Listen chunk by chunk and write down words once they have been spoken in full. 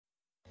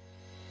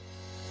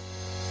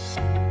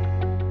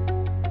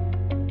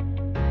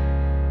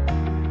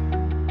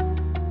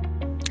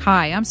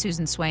Hi, I'm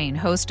Susan Swain,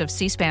 host of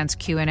C-SPAN's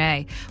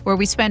Q&A, where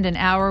we spend an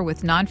hour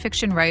with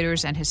nonfiction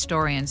writers and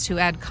historians who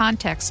add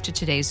context to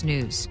today's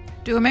news.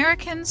 Do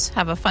Americans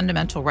have a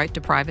fundamental right to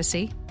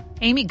privacy?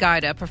 Amy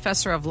Gajda,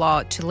 professor of law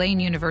at Tulane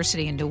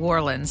University in New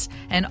Orleans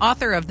and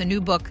author of the new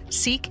book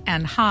Seek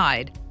and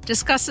Hide,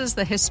 discusses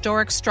the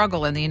historic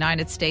struggle in the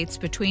United States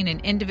between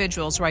an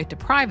individual's right to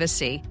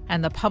privacy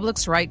and the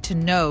public's right to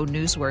know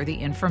newsworthy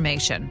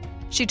information.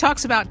 She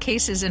talks about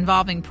cases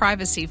involving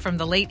privacy from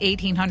the late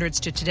 1800s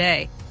to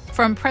today,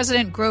 from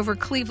President Grover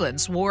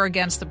Cleveland's war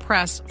against the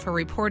press for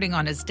reporting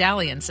on his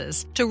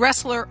dalliances to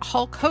wrestler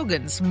Hulk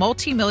Hogan's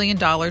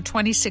multi-million-dollar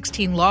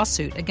 2016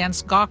 lawsuit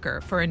against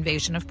Gawker for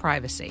invasion of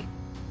privacy.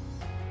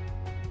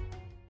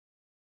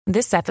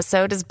 This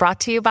episode is brought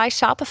to you by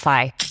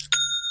Shopify.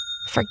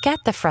 Forget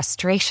the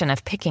frustration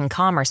of picking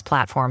commerce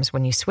platforms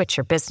when you switch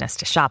your business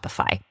to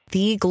Shopify,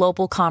 the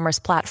global commerce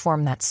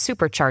platform that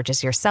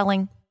supercharges your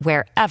selling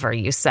wherever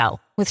you sell.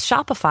 With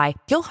Shopify,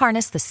 you'll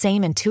harness the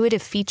same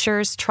intuitive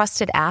features,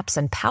 trusted apps,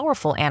 and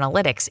powerful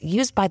analytics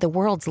used by the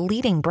world's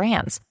leading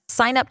brands.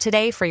 Sign up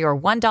today for your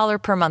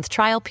 $1 per month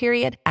trial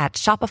period at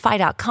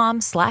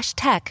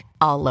shopify.com/tech,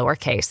 all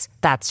lowercase.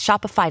 That's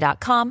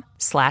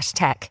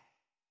shopify.com/tech.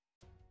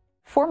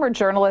 Former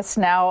journalist,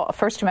 now a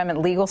First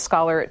Amendment legal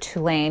scholar at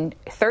Tulane.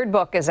 Third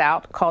book is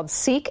out called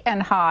Seek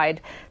and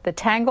Hide, The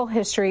Tangled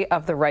History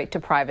of the Right to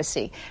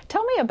Privacy.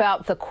 Tell me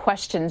about the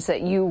questions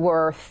that you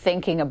were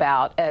thinking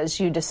about as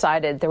you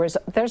decided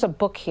there's a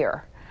book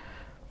here.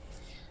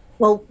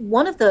 Well,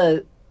 one of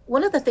the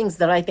things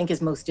that I think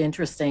is most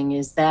interesting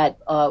is that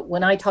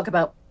when I talk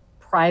about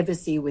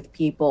privacy with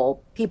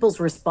people's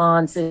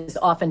response is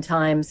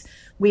oftentimes,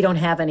 we don't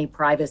have any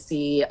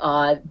privacy,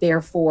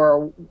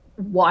 therefore,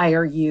 why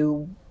are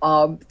you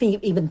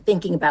even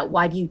thinking about,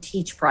 why do you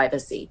teach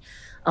privacy?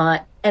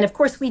 And of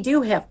course, we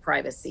do have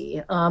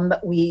privacy.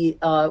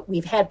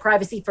 We've had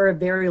privacy for a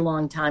very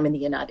long time in the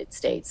United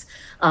States.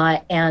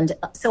 And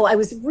so I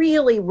was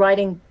really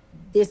writing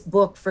this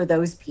book for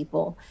those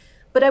people.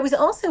 But I was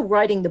also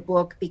writing the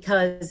book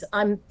because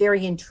I'm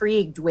very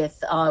intrigued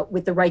with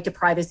the right to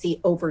privacy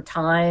over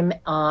time,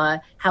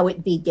 how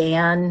it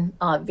began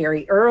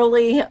very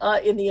early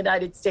in the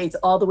United States,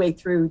 all the way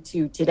through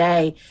to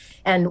today.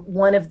 And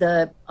one of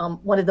the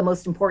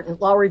most important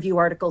law review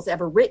articles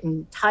ever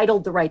written,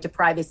 titled "The Right to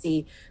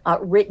Privacy,"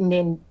 written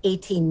in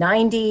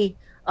 1890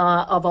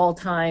 of all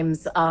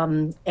times,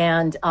 and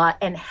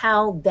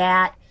how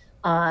that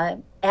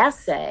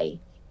essay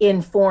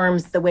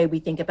informs the way we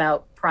think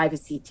about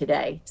privacy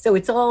today. So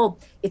it's all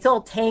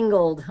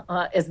tangled,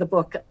 as the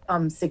book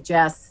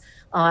suggests,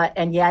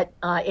 and yet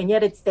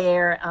it's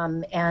there,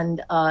 and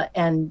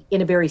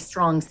in a very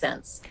strong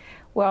sense.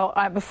 Well,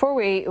 before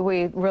we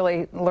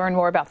really learn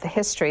more about the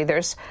history,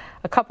 there's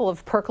a couple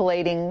of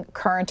percolating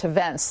current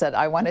events that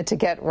I wanted to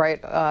get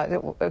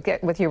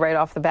with you right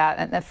off the bat.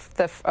 And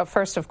the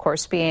first, of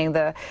course, being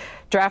the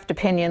draft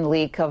opinion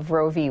leak of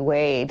Roe v.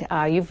 Wade.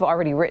 You've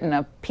already written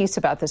a piece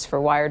about this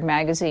for Wired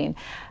magazine.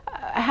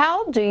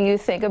 How do you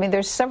think,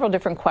 there's several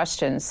different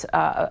questions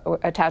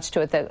attached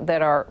to it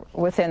that are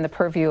within the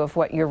purview of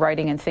what you're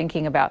writing and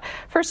thinking about.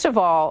 First of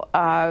all,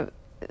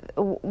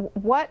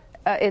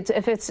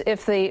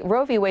 if the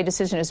Roe v. Wade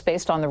decision is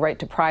based on the right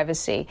to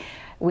privacy,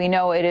 we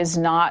know it is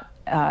not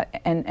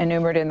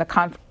enumerated in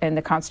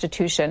the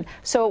Constitution.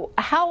 So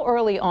how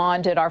early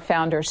on did our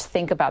founders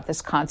think about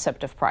this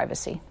concept of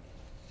privacy?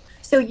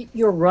 So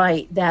you're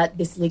right that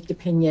this leaked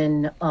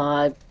opinion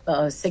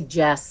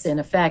suggests, in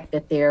effect,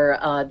 that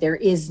there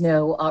is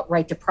no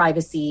right to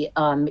privacy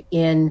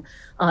in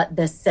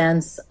the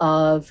sense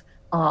of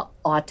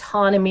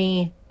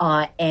autonomy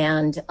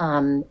and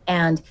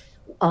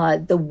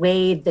the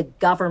way the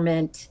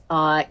government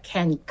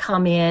can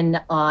come in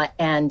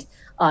and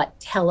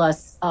tell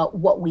us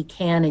what we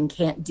can and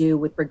can't do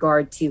with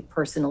regard to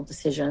personal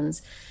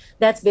decisions.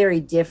 That's very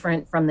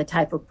different from the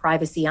type of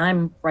privacy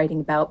I'm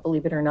writing about,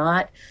 believe it or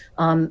not.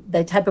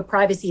 The type of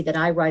privacy that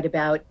I write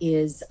about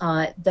is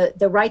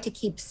the right to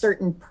keep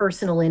certain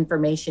personal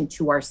information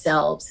to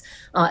ourselves,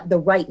 the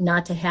right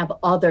not to have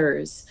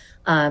others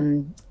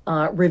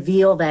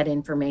reveal that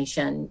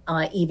information,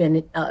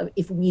 even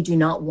if we do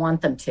not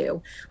want them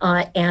to.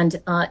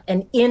 And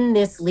in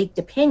this leaked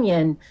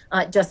opinion,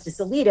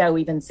 Justice Alito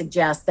even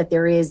suggests that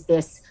there is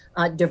this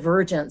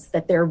divergence,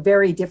 that there are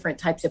very different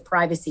types of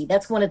privacy.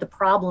 That's one of the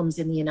problems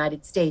in the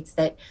United States,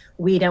 that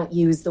we don't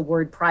use the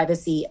word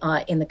privacy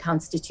in the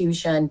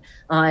Constitution.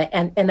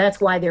 And that's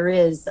why there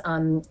is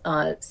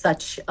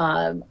such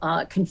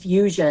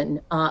confusion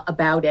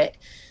about it.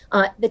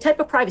 The type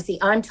of privacy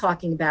I'm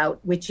talking about,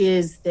 which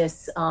is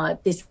this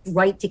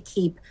right to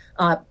keep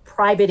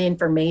private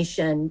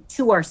information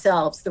to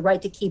ourselves, the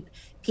right to keep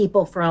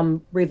people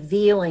from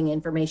revealing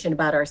information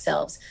about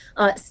ourselves,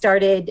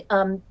 started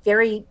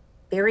very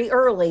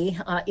early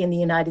in the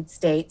United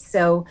States.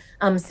 So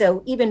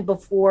even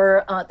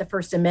before the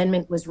First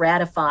Amendment was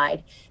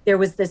ratified, there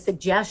was the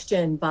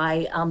suggestion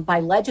by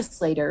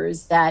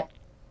legislators that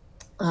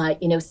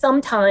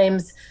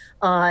sometimes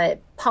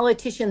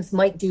politicians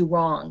might do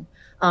wrong.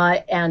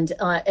 And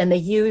they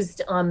used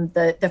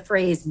the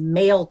phrase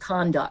male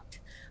conduct,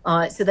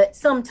 so that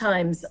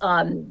sometimes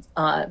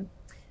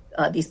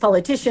these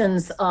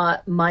politicians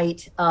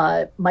might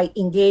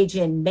engage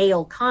in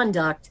male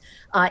conduct.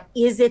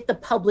 Is it the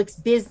public's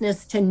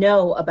business to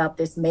know about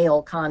this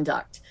male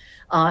conduct?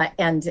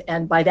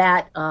 And by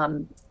that,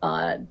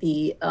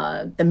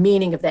 the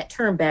meaning of that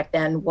term back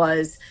then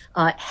was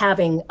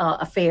having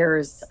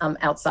affairs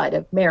outside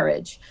of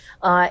marriage,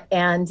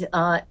 and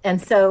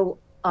so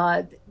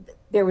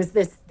there was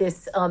this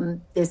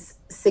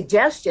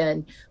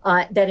suggestion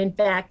that in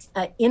fact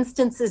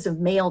instances of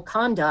male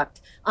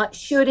conduct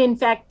should in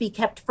fact be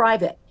kept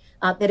private.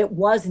 That it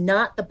was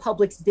not the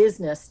public's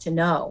business to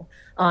know.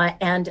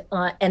 And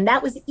that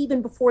was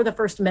even before the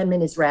First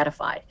Amendment is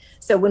ratified.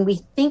 So when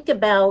we think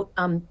about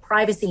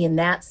privacy in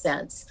that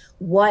sense,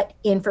 what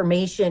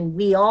information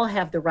we all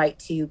have the right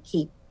to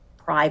keep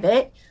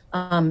private,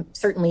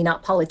 certainly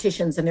not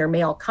politicians and their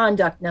male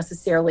conduct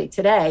necessarily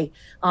today,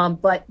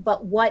 but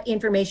what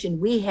information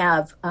we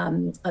have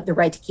the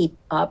right to keep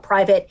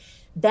private,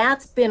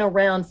 that's been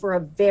around for a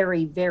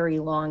very, very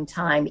long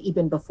time,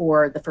 even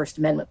before the First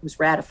Amendment was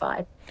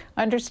ratified.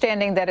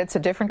 Understanding that it's a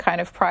different kind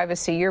of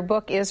privacy, your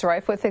book is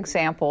rife with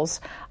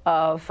examples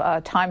of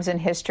times in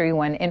history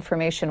when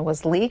information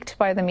was leaked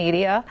by the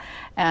media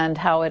and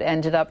how it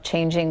ended up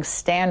changing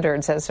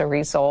standards as a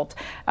result.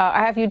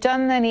 Have you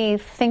done any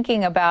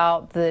thinking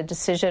about the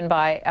decision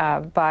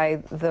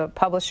by the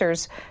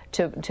publishers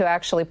to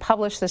actually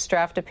publish this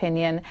draft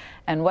opinion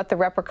and what the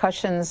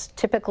repercussions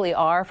typically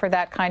are for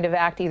that kind of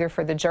act, either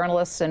for the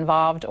journalists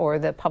involved or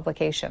the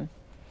publication?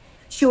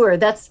 Sure,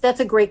 that's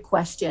a great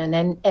question,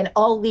 and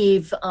I'll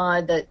leave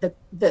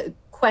the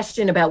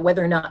question about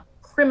whether or not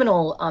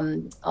criminal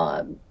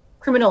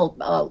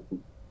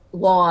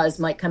laws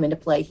might come into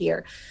play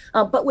here.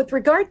 But with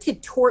regard to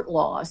tort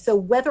law, so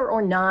whether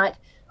or not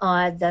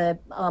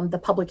the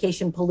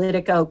publication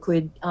Politico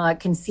could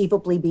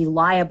conceivably be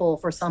liable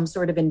for some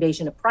sort of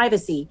invasion of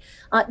privacy,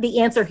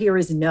 the answer here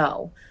is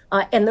no.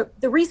 And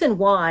the reason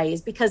why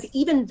is because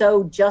even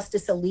though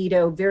Justice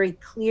Alito very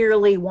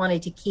clearly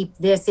wanted to keep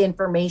this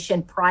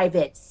information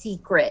private,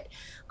 secret,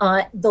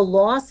 the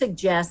law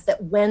suggests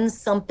that when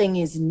something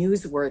is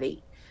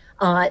newsworthy,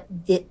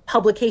 the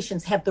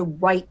publications have the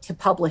right to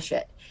publish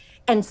it.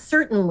 And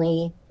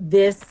certainly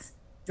this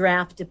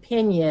draft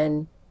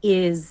opinion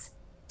is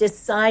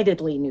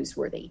decidedly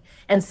newsworthy.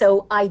 And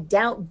so I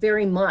doubt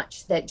very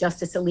much that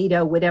Justice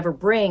Alito would ever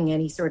bring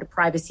any sort of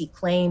privacy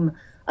claim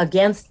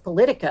against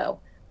Politico.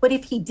 But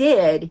if he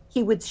did,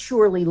 he would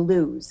surely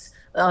lose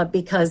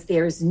because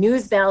there's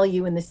news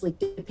value in this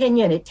leaked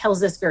opinion. It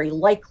tells us very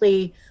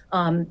likely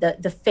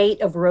the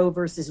fate of Roe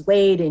versus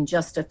Wade in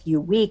just a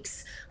few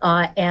weeks.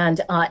 And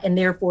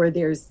therefore,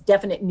 there's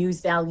definite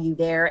news value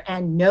there.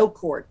 And no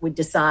court would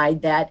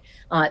decide that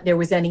there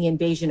was any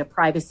invasion of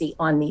privacy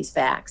on these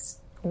facts.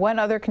 One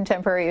other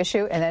contemporary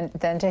issue, and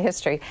then to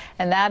history,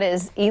 and that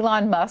is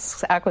Elon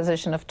Musk's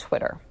acquisition of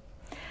Twitter.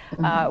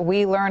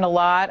 We learn a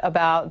lot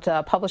about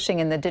publishing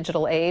in the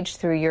digital age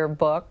through your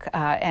book,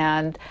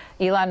 and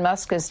Elon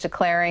Musk is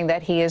declaring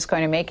that he is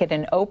going to make it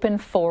an open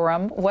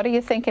forum. What are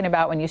you thinking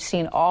about when you've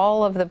seen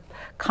all of the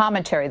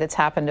commentary that's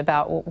happened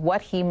about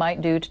what he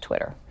might do to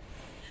Twitter?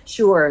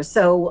 Sure.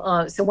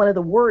 So one of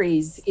the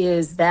worries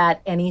is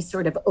that any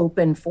sort of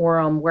open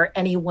forum where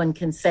anyone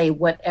can say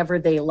whatever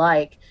they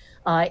like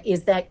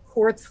is that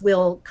courts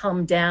will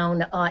come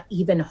down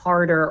even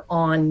harder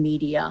on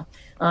media.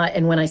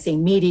 And when I say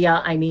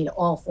media, I mean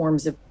all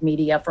forms of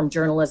media, from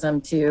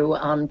journalism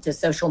to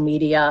social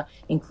media,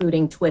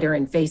 including Twitter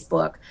and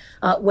Facebook.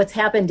 What's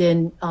happened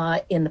in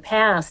the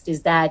past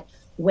is that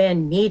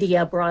when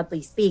media,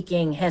 broadly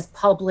speaking, has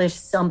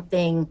published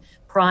something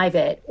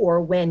private, or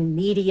when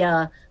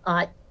media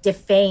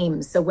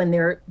defames, so when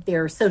there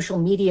are social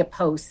media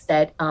posts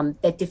that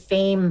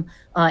defame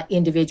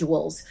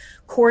individuals,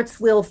 courts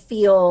will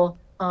feel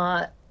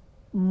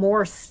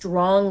more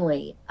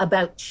strongly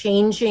about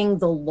changing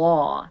the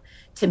law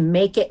to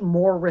make it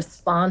more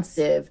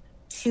responsive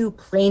to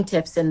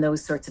plaintiffs in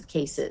those sorts of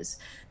cases.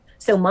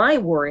 So my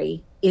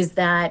worry is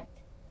that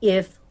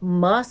if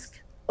Musk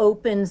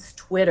opens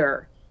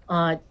Twitter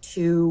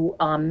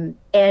to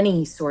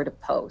any sort of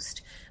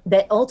post,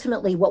 that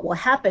ultimately what will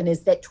happen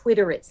is that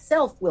Twitter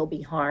itself will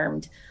be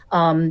harmed,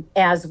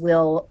 as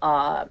will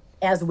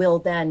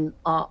then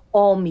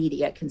all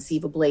media,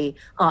 conceivably,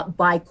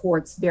 by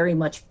courts very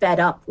much fed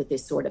up with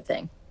this sort of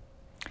thing.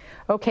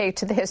 Okay,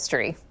 to the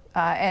history.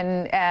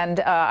 And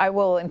I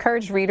will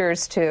encourage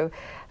readers to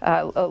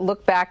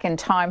look back in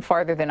time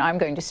farther than I'm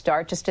going to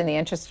start, just in the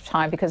interest of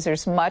time, because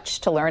there's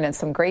much to learn and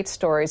some great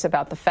stories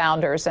about the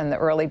founders and the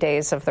early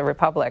days of the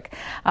Republic.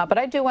 But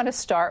I do want to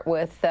start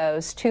with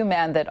those two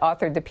men that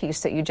authored the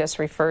piece that you just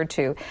referred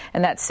to,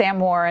 and that's Sam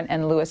Warren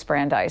and Louis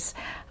Brandeis.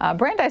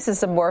 Brandeis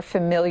is a more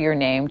familiar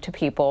name to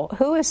people.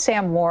 Who is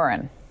Sam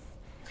Warren?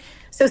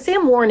 So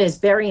Sam Warren is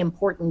very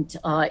important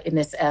in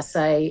this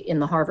essay in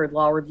the Harvard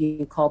Law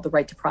Review called The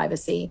Right to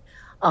Privacy.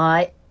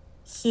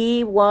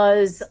 He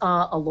was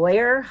a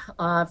lawyer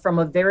from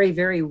a very,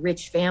 very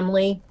rich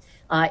family.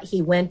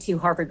 He went to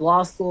Harvard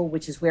Law School,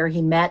 which is where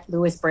he met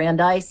Louis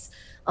Brandeis,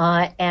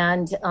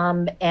 and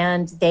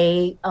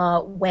they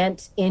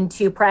went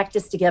into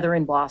practice together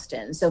in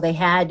Boston. So they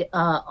had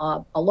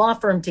a law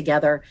firm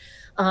together,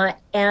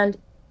 and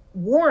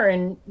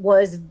Warren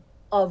was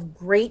of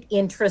great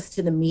interest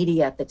to the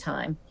media at the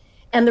time.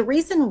 And the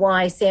reason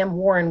why Sam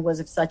Warren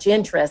was of such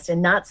interest,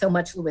 and not so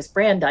much Louis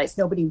Brandeis,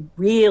 nobody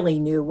really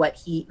knew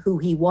who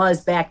he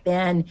was back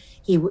then.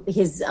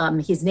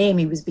 His name,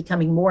 he was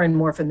becoming more and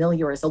more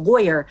familiar as a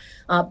lawyer,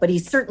 but he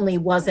certainly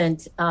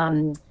wasn't,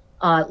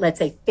 let's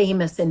say,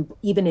 famous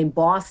even in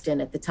Boston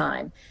at the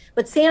time.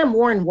 But Sam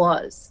Warren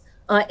was.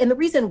 And the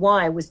reason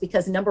why was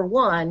because, number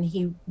one,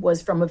 he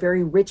was from a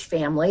very rich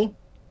family.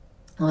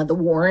 The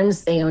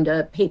Warrens, they owned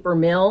a paper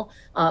mill,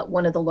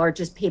 one of the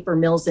largest paper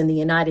mills in the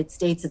United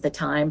States at the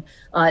time.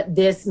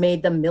 This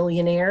made them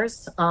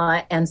millionaires.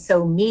 And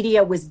so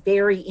media was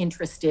very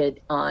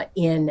interested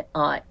in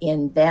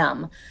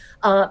them.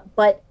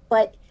 But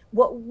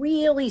what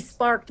really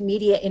sparked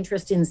media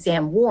interest in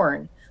Sam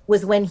Warren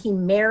was when he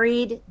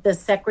married the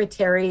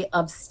Secretary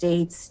of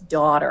State's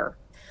daughter.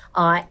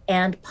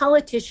 And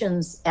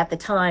politicians at the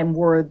time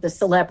were the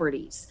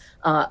celebrities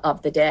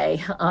of the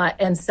day.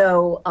 And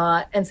so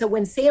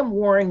when Sam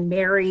Warren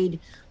married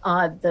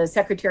the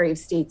Secretary of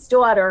State's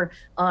daughter,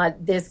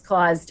 this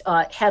caused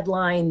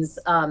headlines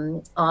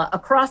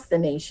across the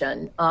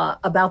nation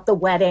about the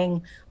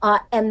wedding.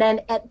 And then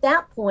at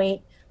that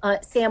point,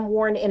 Sam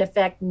Warren, in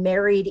effect,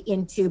 married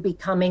into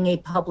becoming a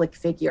public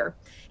figure.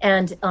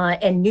 And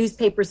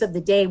newspapers of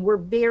the day were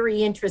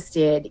very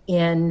interested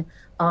in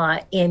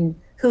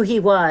who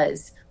he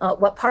was,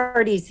 what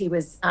parties he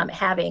was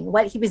having,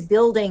 what he was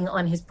building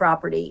on his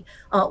property,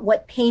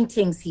 what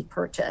paintings he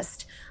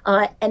purchased.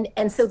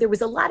 And so there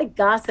was a lot of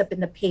gossip in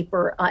the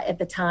paper at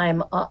the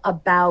time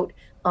about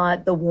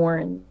the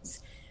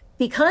Warrens.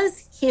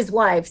 Because his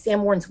wife,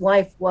 Sam Warren's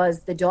wife,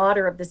 was the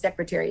daughter of the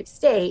Secretary of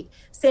State,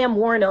 Sam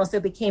Warren also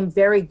became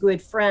very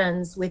good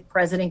friends with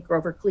President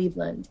Grover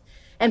Cleveland.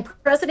 And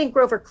President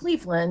Grover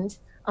Cleveland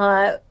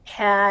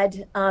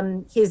had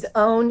his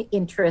own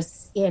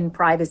interests in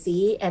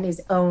privacy and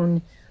his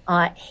own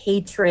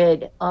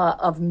hatred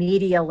of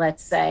media,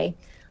 let's say,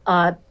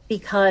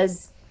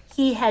 because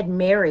he had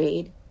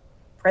married,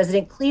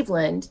 President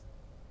Cleveland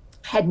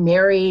had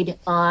married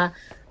a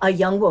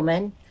young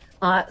woman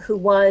who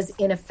was,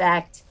 in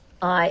effect,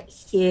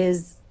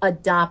 his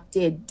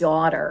adopted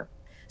daughter.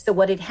 So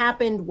what had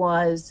happened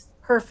was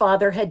her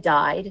father had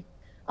died.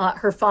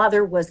 Her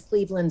father was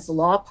Cleveland's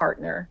law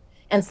partner.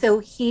 And so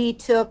he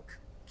took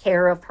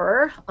care of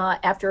her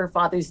after her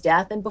father's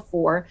death and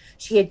before.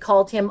 She had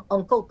called him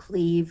Uncle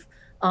Cleve.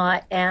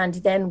 And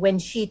then when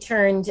she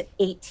turned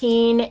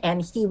 18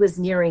 and he was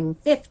nearing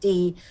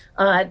 50,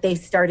 they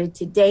started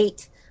to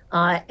date.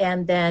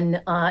 And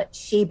then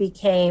she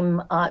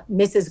became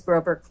Mrs.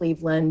 Grover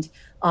Cleveland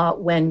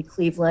when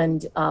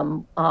Cleveland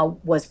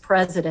was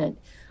president.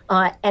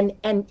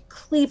 And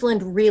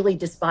Cleveland really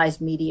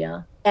despised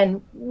media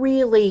and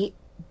really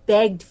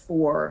begged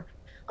for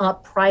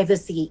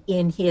privacy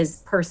in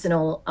his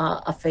personal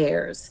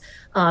affairs,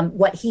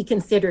 what he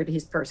considered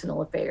his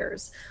personal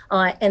affairs.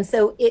 And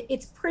so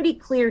it's pretty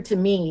clear to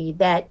me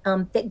that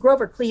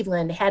Grover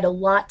Cleveland had a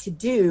lot to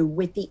do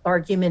with the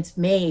arguments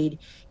made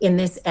in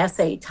this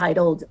essay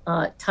titled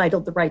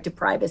The Right to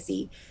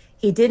Privacy.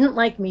 He didn't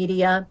like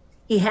media.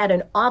 He had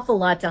an awful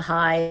lot to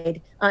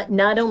hide,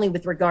 not only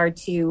with regard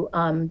to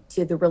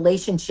the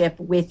relationship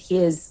with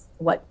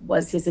what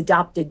was his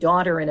adopted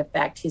daughter, in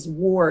effect, his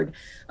ward,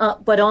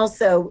 but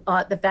also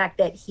the fact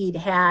that he'd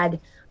had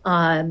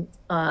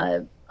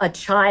a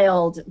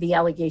child, the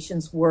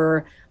allegations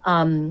were,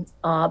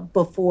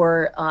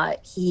 before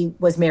he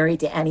was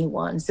married to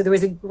anyone. So there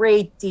was a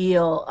great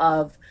deal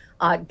of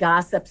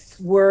gossip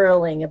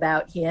swirling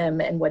about him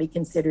and what he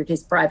considered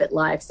his private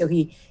life. So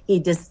he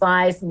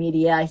despised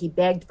media, he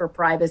begged for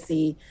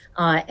privacy,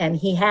 and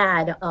he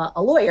had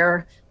a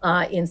lawyer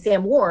in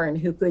Sam Warren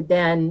who could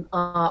then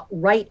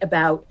write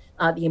about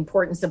the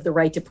importance of the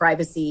right to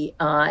privacy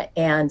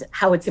and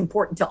how it's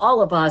important to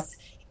all of us,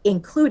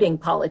 including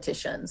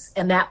politicians.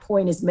 And that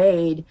point is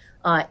made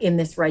in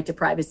this right to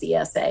privacy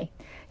essay.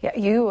 Yeah,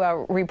 you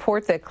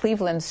report that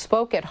Cleveland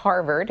spoke at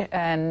Harvard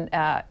and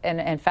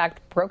in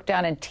fact broke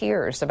down in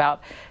tears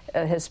about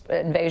his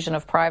invasion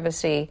of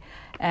privacy,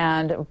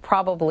 and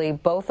probably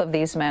both of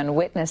these men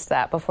witnessed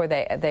that before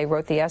they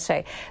wrote the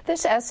essay.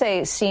 This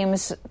essay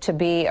seems to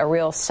be a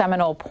real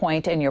seminal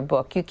point in your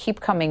book. You keep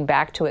coming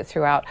back to it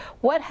throughout.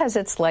 What has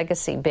its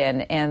legacy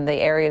been in the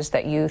areas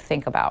that you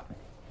think about?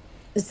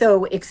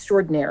 So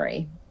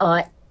extraordinary.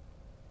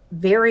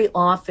 Very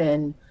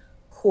often,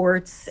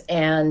 courts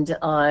and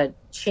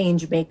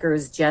change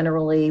makers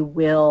generally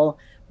will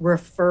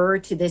refer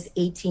to this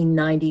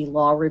 1890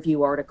 Law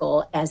Review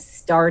article as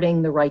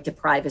starting the right to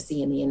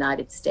privacy in the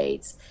United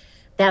States.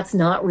 That's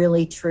not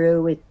really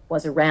true. It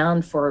was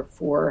around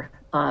for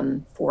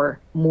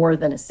more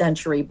than a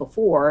century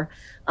before,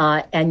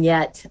 and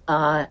yet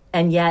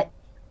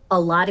a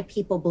lot of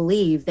people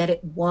believe that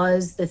it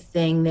was the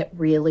thing that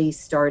really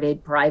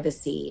started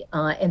privacy.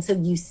 And so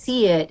you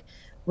see it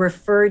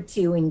referred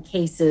to in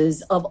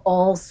cases of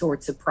all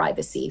sorts of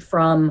privacy,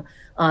 from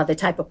the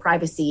type of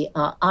privacy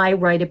I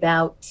write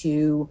about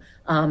to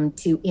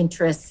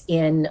interests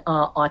in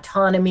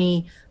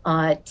autonomy,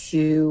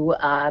 to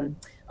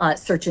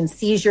search and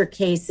seizure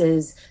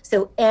cases.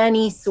 So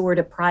any sort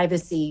of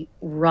privacy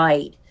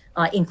right,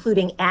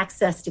 including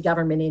access to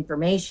government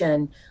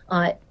information,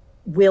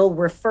 will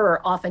refer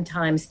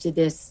oftentimes to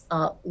this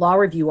law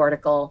review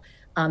article,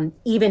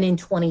 even in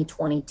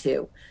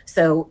 2022.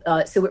 So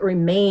it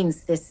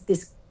remains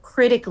this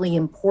critically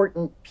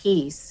important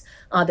piece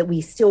that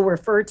we still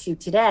refer to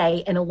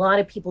today. And a lot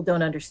of people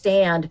don't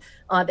understand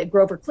that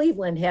Grover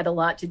Cleveland had a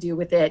lot to do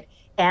with it,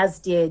 as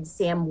did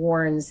Sam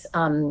Warren's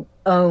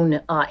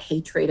own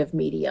hatred of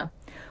media.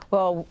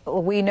 Well,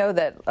 we know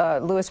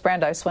that Louis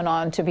Brandeis went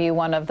on to be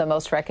one of the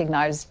most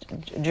recognized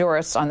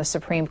jurists on the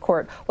Supreme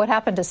Court. What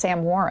happened to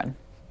Sam Warren?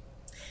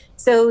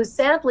 So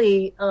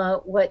sadly,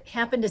 what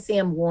happened to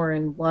Sam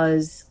Warren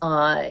was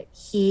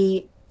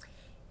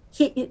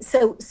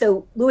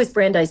so Louis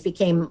Brandeis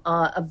became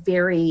a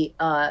very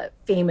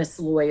famous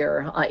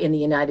lawyer in the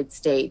United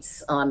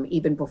States,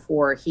 even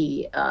before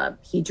he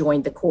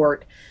joined the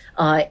court,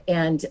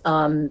 and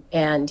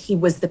he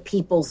was the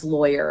people's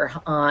lawyer,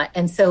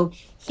 and so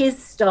his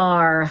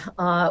star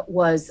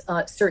was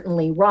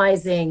certainly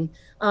rising.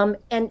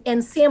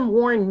 And Sam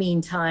Warren,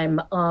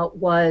 meantime,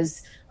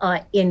 was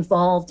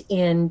involved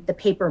in the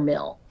paper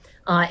mill.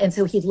 And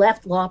so he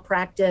left law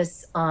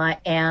practice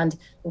and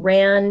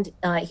ran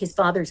his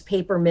father's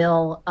paper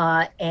mill.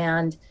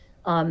 And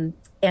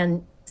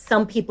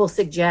some people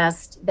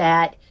suggest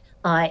that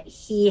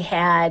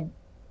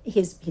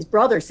his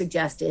brother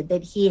suggested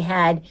that he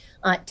had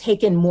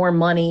taken more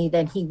money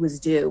than he was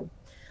due.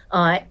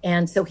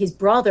 And so his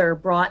brother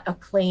brought a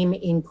claim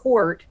in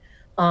court.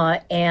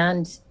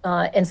 And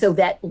so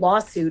that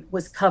lawsuit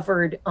was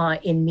covered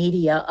in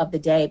media of the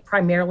day,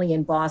 primarily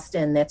in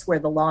Boston. That's where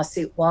the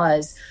lawsuit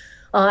was.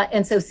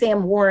 And so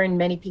Sam Warren,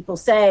 many people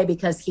say,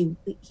 because he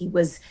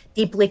was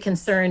deeply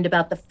concerned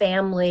about the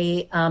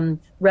family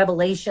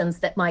revelations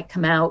that might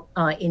come out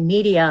in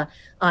media,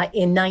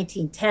 in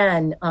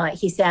 1910,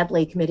 he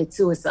sadly committed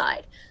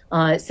suicide.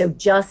 So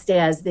just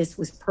as this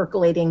was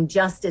percolating,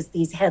 just as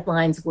these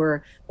headlines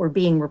were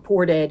being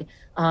reported,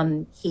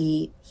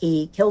 he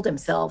killed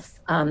himself,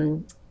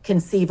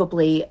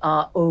 conceivably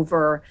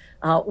over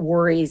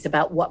worries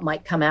about what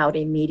might come out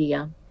in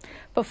media.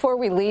 Before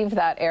we leave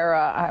that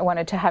era, I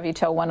wanted to have you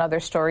tell one other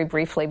story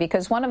briefly,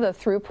 because one of the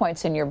through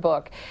points in your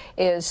book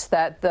is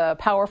that the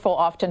powerful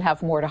often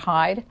have more to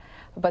hide,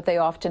 but they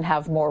often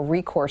have more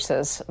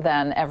recourses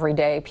than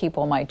everyday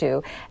people might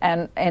do.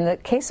 And in the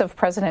case of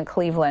President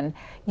Cleveland,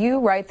 you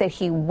write that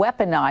he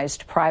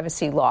weaponized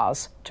privacy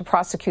laws to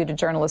prosecute a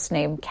journalist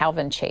named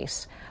Calvin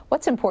Chase.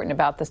 What's important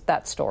about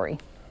that story?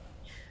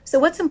 So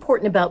what's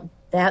important about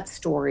that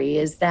story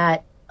is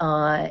that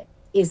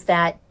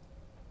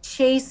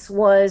Chase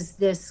was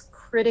this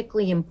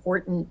critically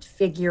important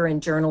figure in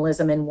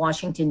journalism in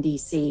Washington,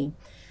 D.C.,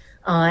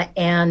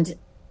 and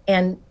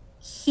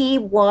he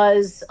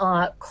was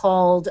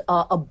called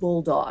a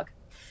bulldog.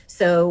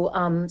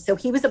 So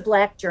he was a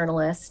Black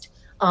journalist,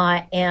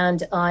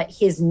 and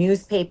his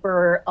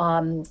newspaper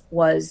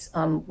was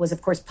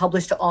of course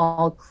published to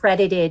all,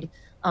 credited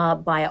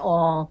by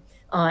all,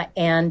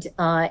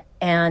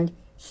 and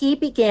he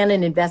began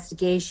an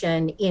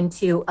investigation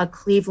into a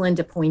Cleveland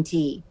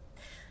appointee.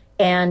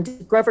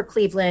 And Grover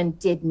Cleveland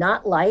did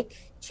not like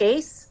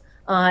Chase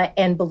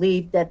and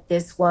believed that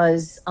this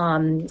was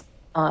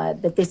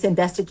that this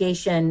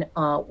investigation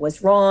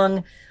was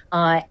wrong.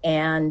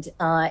 And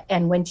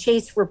when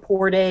Chase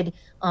reported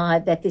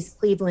that this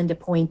Cleveland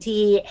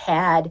appointee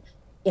had,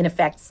 in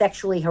effect,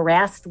 sexually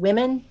harassed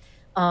women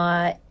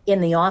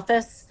in the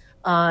office,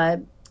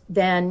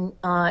 then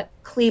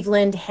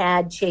Cleveland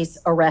had Chase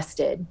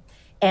arrested.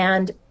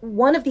 And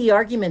one of the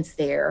arguments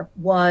there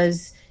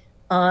was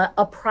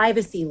a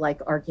privacy-like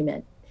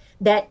argument,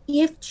 that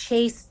if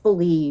Chase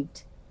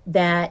believed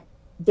that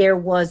there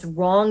was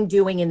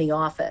wrongdoing in the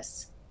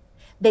office,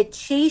 that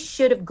Chase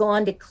should have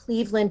gone to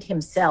Cleveland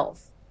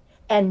himself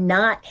and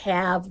not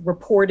have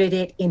reported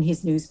it in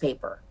his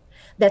newspaper.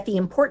 That the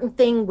important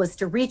thing was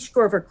to reach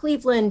Grover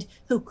Cleveland,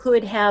 who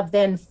could have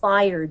then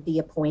fired the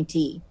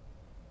appointee.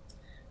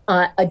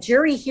 A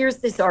jury hears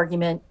this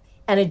argument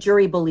and a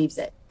jury believes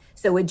it.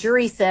 So a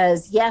jury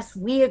says, yes,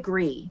 we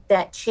agree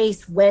that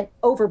Chase went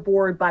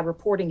overboard by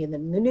reporting it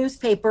in the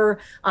newspaper.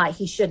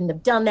 He shouldn't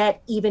have done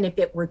that, even if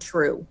it were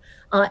true.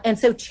 And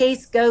so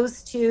Chase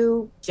goes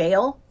to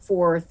jail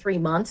for 3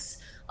 months,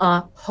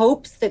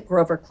 hopes that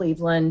Grover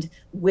Cleveland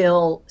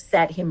will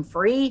set him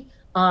free.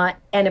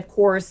 And of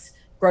course,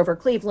 Grover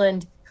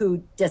Cleveland,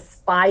 who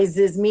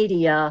despises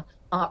media,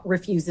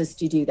 refuses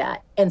to do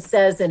that and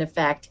says, in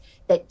effect,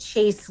 that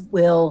Chase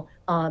will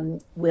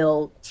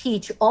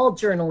teach all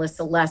journalists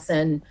a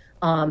lesson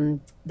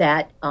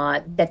that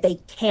they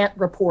can't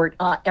report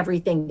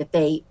everything that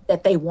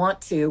they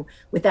want to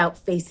without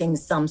facing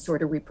some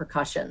sort of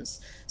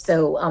repercussions.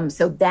 So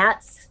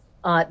that's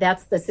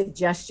the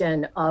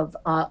suggestion of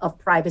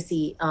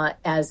privacy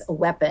as a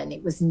weapon.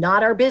 It was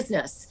not our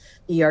business.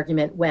 The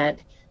argument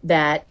went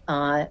that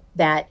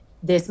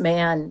this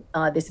man,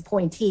 this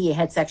appointee,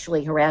 had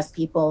sexually harassed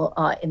people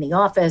in the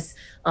office.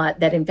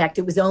 That in fact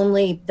it was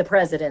only the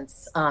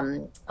president's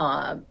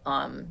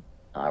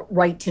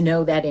right to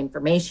know that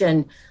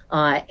information,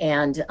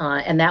 and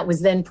that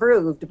was then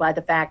proved by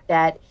the fact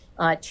that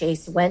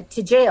Chase went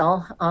to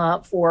jail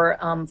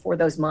for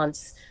those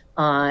months,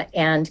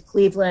 and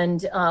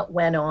Cleveland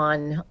went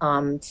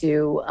on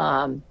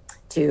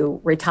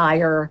to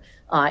retire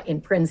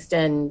in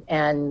Princeton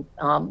and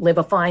live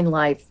a fine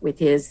life with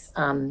his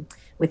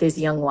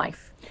young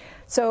wife.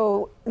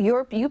 So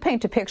you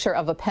paint a picture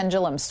of a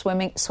pendulum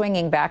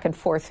swinging back and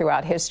forth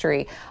throughout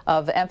history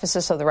of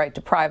emphasis of the right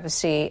to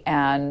privacy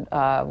and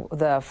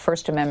the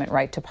First Amendment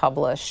right to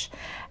publish.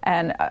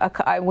 And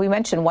we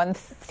mentioned one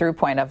through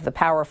point of the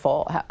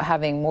powerful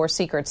having more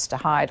secrets to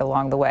hide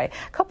along the way.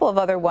 A couple of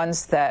other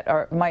ones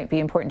that might be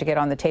important to get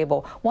on the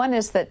table. One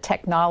is that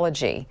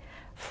technology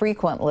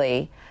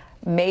frequently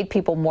made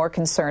people more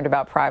concerned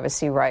about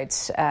privacy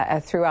rights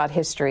throughout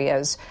history,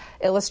 as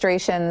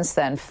illustrations,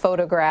 then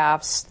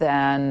photographs,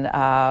 then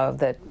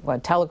the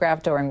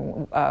telegraph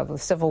during the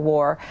Civil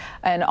War,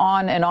 and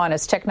on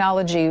as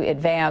technology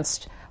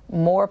advanced.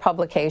 More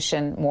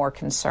publication, more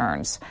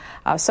concerns.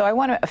 So I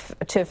want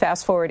to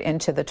fast forward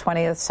into the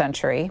 20th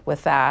century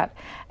with that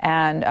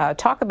and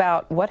talk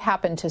about what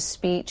happened to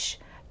speech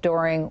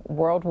during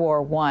World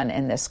War I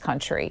in this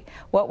country.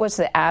 What was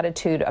the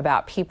attitude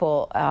about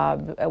people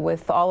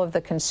with all of the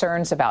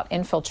concerns about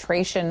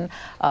infiltration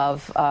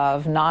of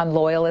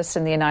non-loyalists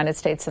in the United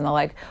States and the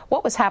like?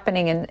 What was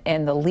happening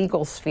in the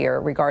legal sphere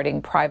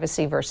regarding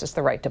privacy versus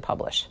the right to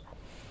publish?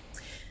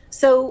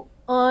 So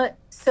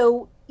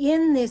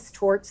in this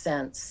tort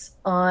sense,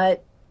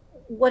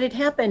 what had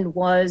happened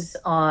was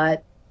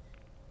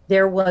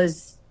there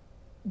was,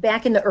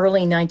 back in the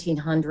early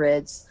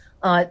 1900s,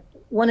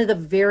 one of the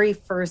very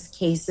first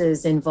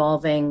cases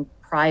involving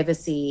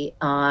privacy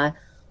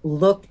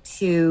looked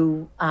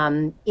to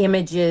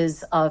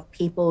images of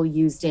people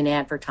used in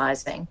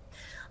advertising.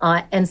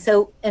 And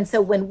so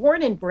when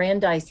Warren and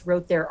Brandeis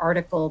wrote their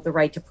article, The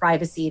Right to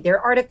Privacy, their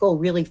article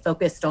really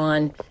focused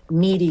on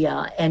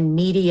media and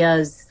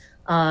media's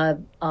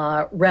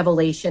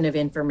revelation of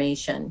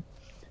information.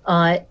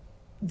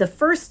 The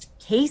first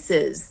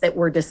cases that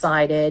were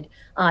decided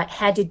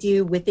had to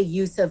do with the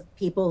use of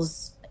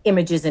people's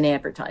images in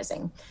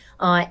advertising.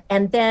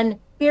 And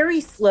then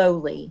very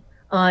slowly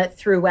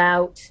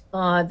throughout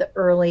the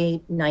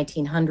early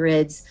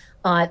 1900s,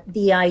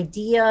 the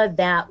idea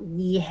that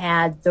we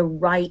had the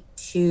right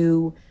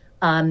to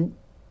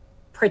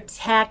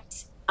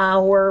protect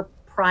our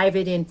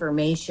private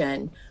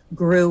information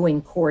grew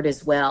in court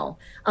as well.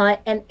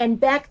 And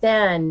back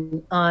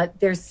then,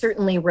 there's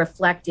certainly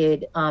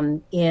reflected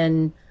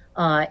in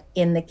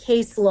the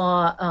case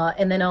law,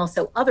 and then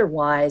also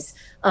otherwise,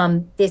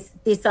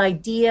 this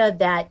idea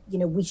that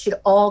we should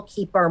all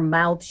keep our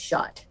mouths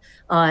shut,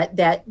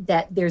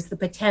 that there's the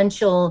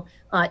potential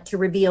to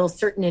reveal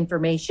certain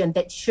information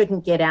that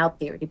shouldn't get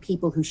out there to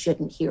people who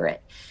shouldn't hear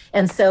it,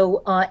 and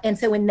so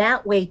in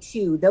that way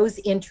too, those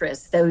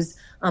interests, those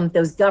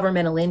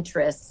governmental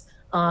interests,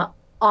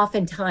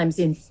 oftentimes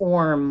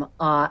inform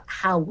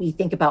how we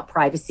think about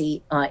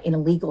privacy in a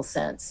legal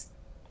sense.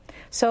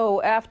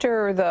 So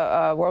after the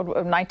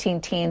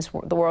 19-teens,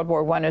 the World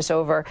War I is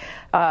over,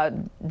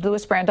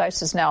 Louis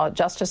Brandeis is now a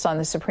justice on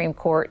the Supreme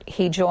Court.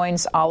 He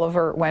joins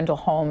Oliver Wendell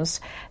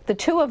Holmes. The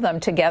two of them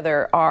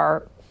together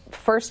are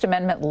First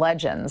Amendment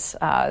legends,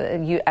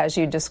 as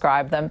you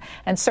describe them,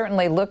 and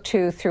certainly looked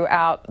to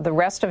throughout the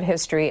rest of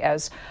history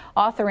as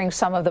authoring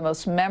some of the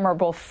most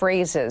memorable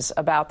phrases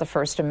about the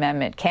First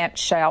Amendment. Can't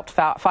shout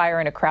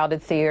fire in a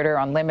crowded theater,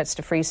 on limits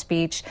to free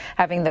speech,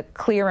 having the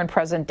clear and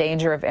present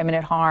danger of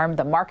imminent harm,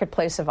 the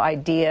marketplace of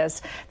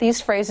ideas.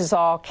 These phrases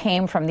all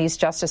came from these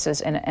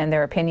justices and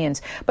their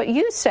opinions. But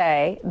you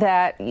say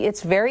that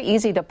it's very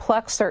easy to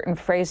pluck certain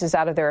phrases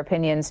out of their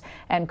opinions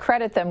and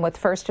credit them with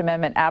First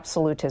Amendment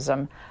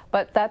absolutism.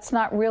 But that's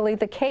not really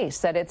the case,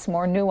 that it's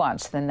more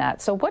nuanced than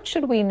that. So what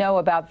should we know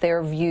about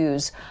their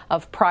views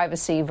of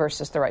privacy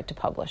versus the right to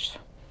publish?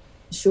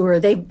 Sure.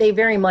 They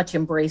very much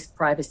embraced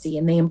privacy,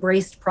 and they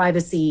embraced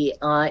privacy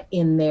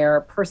in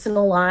their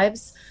personal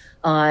lives,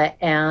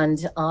 and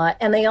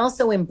they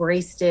also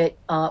embraced it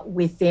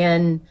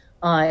within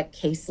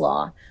case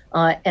law.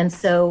 And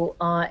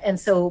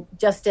so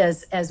just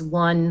as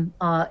one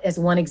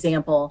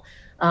example,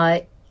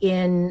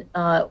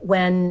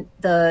 when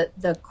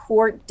the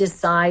court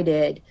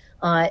decided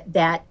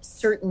that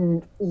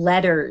certain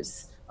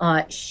letters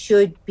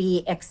should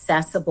be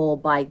accessible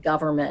by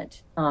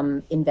government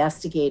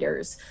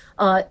investigators,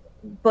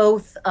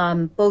 both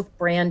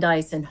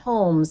Brandeis and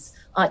Holmes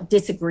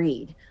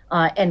disagreed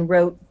and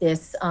wrote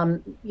this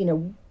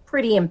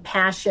pretty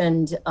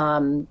impassioned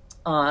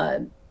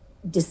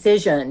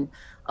decision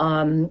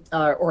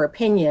or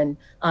opinion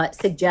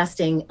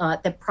suggesting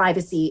that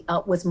privacy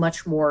was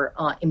much more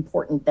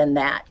important than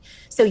that.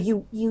 So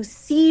you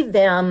see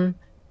them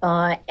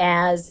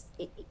as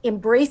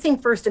embracing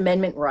First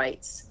Amendment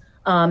rights,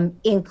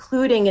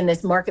 including in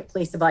this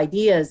marketplace of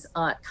ideas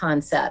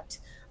concept,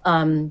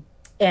 and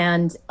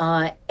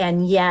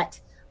yet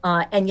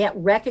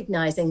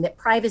recognizing that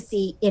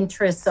privacy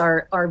interests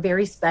are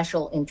very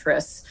special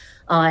interests,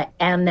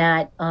 and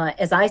that,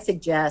 as I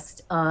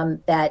suggest,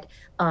 that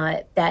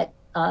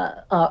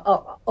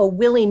a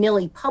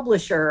willy-nilly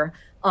publisher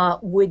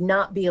would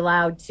not be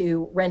allowed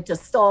to rent a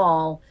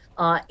stall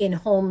in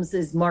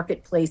Holmes's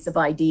marketplace of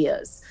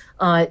ideas.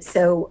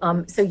 So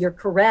you're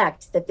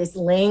correct that this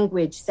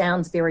language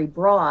sounds very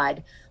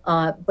broad,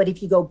 but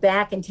if you go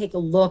back and take a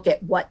look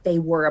at what they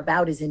were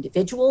about as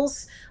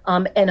individuals,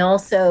 and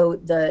also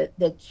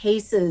the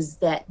cases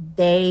that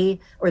they,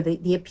 or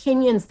the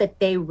opinions that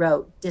they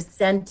wrote,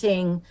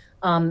 dissenting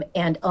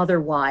and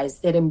otherwise,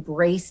 that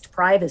embraced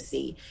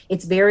privacy,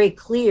 it's very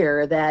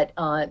clear that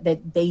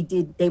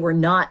they were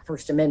not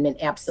First Amendment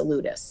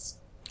absolutists.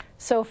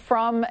 So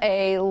from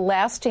a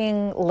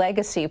lasting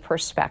legacy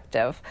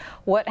perspective,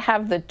 what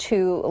have the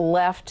two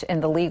left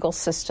in the legal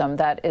system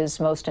that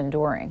is most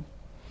enduring?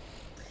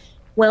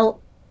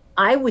 Well,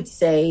 I would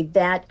say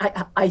that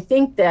I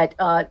think that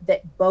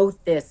that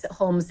both this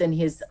Holmes and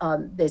his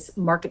this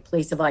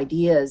marketplace of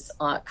ideas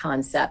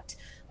concept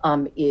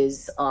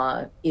is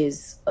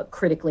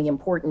critically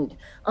important.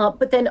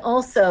 But then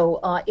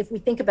also, if we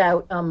think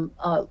about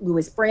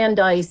Louis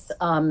Brandeis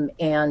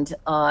and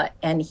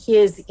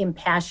his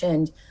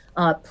impassioned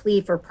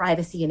plea for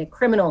privacy in a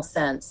criminal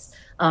sense.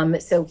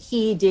 So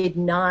he did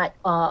not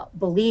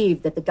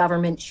believe that the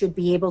government should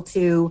be able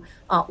to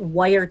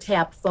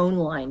wiretap phone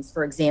lines,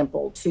 for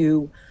example,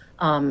 to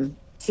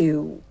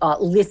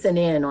listen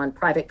in on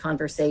private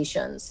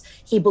conversations.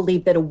 He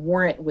believed that a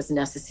warrant was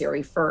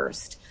necessary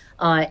first.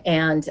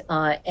 And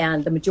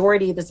the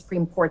majority of the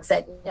Supreme Court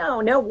said,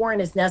 no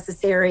warrant is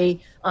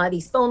necessary.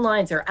 These phone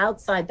lines are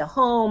outside the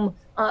home.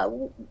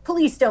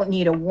 Police don't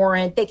need a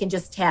warrant. They can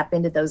just tap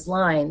into those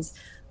lines.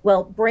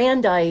 Well,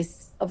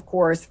 Brandeis, of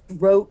course,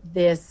 wrote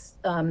this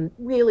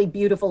really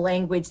beautiful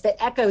language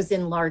that echoes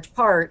in large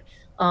part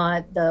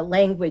the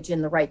language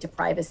in the right to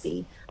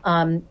privacy,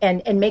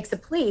 and makes a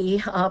plea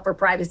for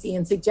privacy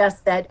and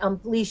suggests that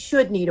police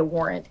should need a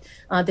warrant,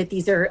 that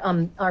these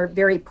are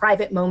very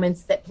private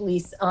moments that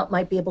police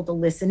might be able to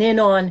listen in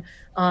on,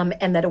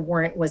 and that a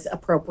warrant was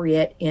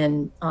appropriate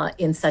in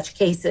such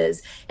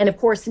cases. And of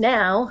course,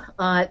 now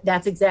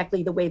that's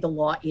exactly the way the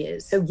law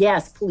is. So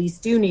yes, police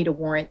do need a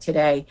warrant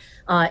today.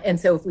 And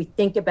so if we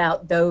think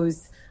about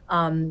those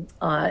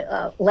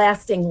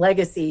lasting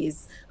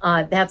legacies,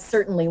 that's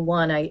certainly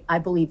one I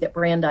believe that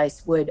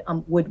Brandeis would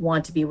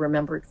want to be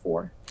remembered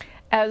for.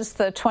 As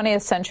the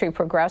 20th century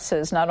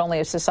progresses, not only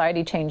is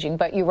society changing,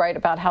 but you write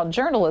about how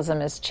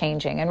journalism is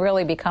changing and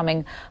really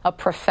becoming a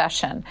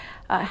profession.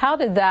 How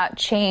did that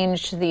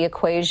change the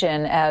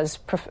equation as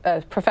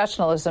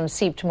professionalism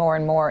seeped more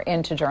and more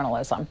into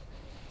journalism?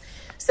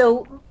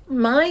 So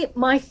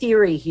my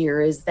theory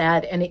here is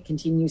that, and it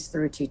continues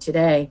through to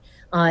today,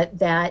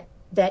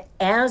 that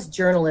as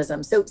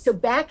journalism, so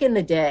back in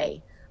the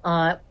day,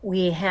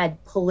 we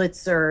had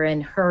Pulitzer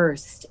and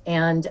Hearst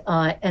and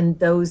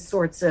those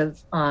sorts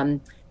of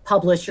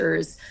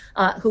publishers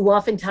who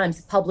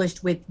oftentimes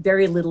published with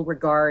very little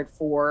regard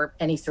for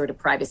any sort of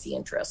privacy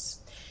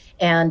interests,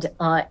 and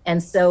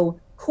so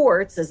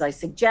courts, as I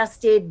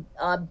suggested,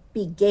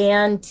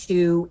 began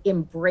to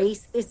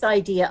embrace this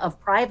idea of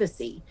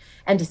privacy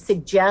and to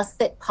suggest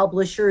that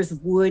publishers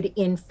would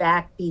in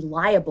fact be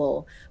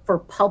liable for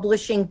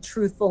publishing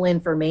truthful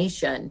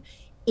information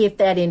if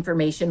that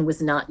information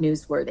was not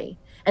newsworthy.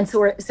 And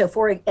so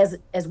for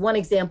as one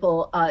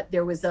example,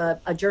 there was a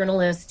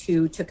journalist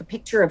who took a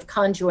picture of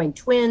conjoined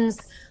twins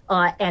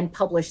and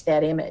published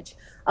that image.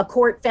 A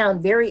court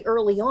found very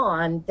early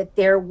on that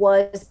there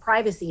was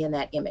privacy in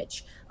that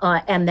image,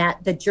 and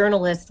that the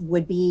journalist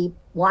would be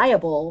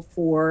liable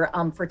for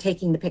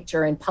taking the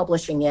picture and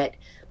publishing it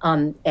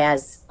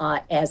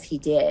as he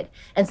did.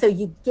 And so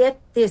you get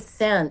this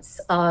sense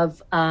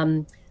of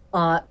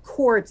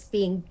courts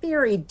being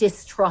very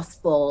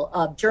distrustful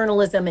of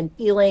journalism and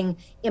feeling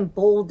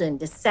emboldened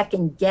to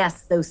second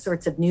guess those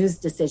sorts of news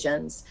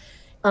decisions.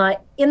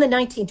 In the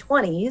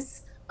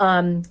 1920s,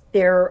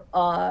 there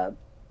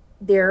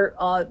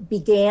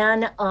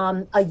began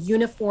a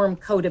uniform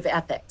code of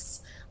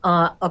ethics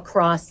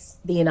across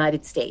the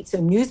United States. So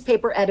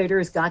newspaper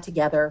editors got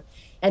together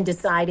and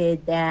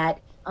decided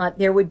that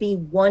there would be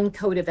one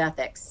code of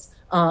ethics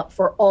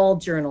for all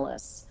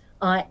journalists.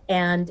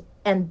 And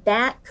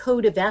that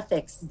code of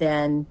ethics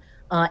then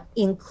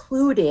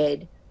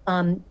included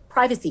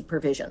privacy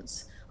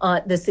provisions,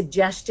 the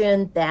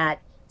suggestion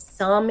that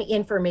some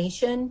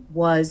information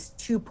was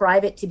too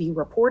private to be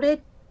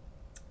reported,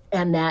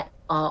 and that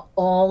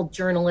all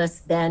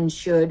journalists then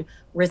should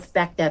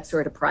respect that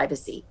sort of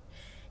privacy.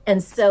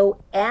 And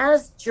so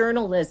as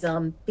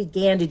journalism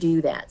began to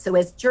do that, so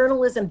as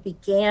journalism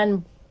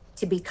began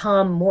to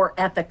become more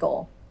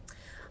ethical,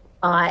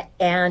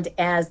 And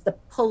as the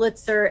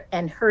Pulitzer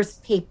and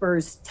Hearst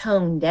papers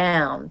toned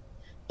down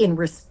in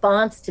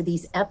response to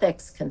these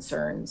ethics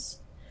concerns,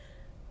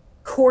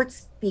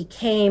 courts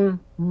became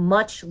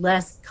much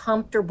less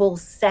comfortable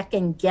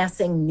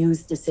second-guessing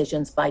news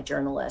decisions by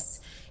journalists.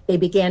 They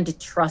began to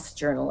trust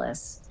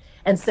journalists.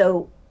 And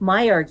so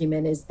my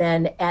argument is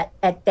then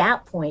at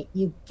that point,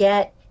 you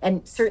get,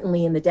 and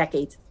certainly in the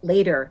decades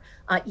later,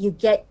 you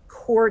get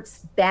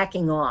courts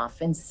backing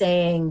off and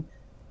saying,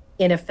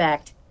 in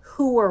effect,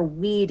 who are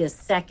we to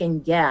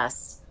second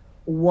guess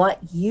what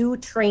you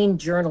trained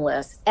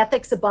journalists,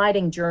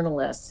 ethics-abiding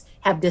journalists,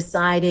 have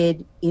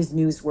decided is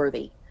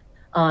newsworthy?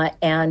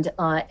 And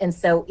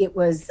so it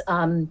was.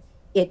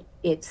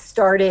 It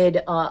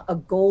started a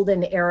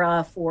golden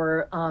era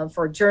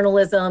for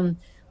journalism.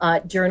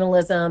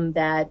 Journalism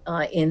that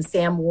in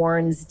Sam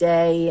Warren's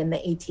day in the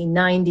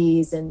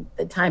 1890s and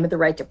the time of the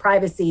right to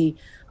privacy,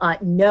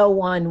 no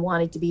one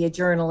wanted to be a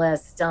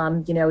journalist.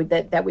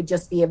 That would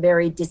just be a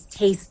very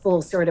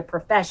distasteful sort of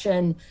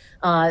profession,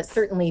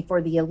 certainly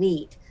for the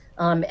elite.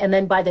 And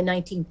then by the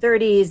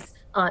 1930s,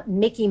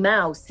 Mickey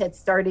Mouse had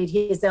started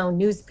his own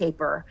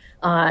newspaper.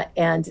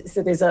 And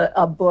so there's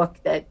a book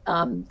that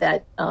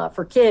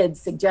for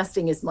kids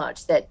suggesting as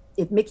much, that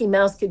if Mickey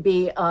Mouse could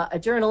be a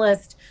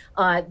journalist,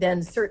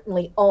 then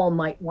certainly all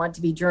might want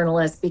to be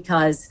journalists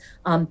because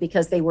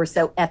they were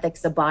so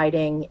ethics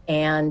abiding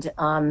and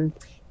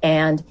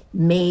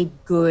made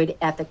good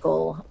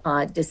ethical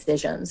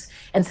decisions.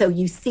 And so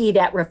you see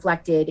that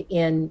reflected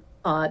in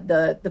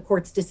the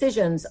court's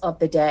decisions of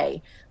the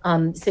day,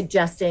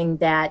 suggesting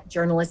that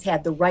journalists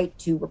had the right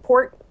to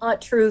report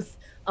truth,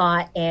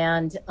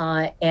 and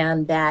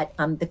that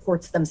the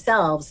courts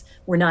themselves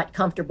were not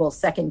comfortable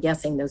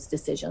second-guessing those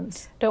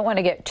decisions. Don't want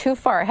to get too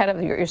far ahead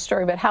of your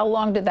story, but how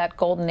long did that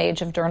golden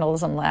age of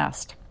journalism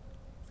last?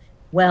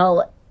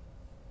 Well,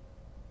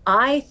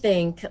 I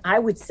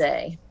would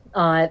say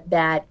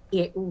that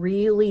it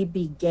really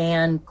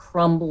began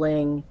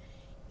crumbling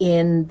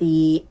in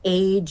the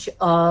age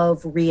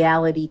of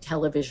reality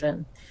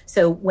television.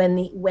 So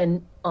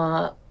when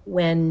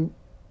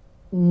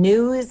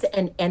news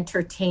and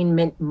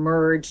entertainment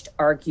merged,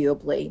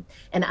 arguably,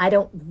 and I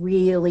don't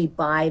really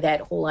buy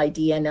that whole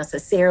idea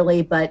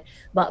necessarily, but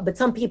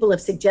some people have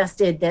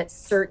suggested that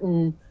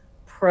certain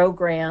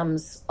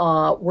programs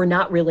were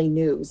not really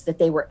news, that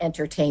they were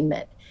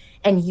entertainment.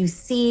 And you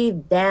see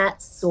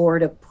that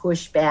sort of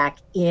pushback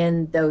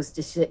in those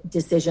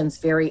decisions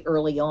very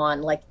early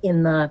on, like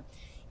in the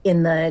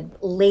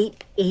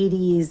late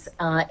 80s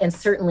and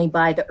certainly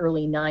by the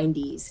early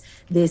 90s,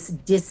 this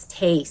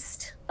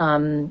distaste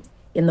in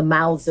the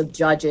mouths of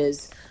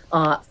judges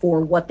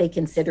for what they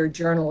consider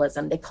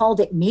journalism. They called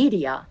it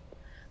media,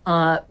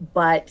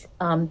 but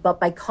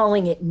by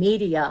calling it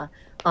media,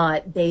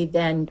 they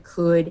then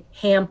could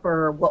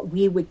hamper what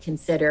we would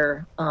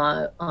consider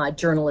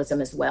journalism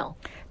as well.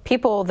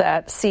 People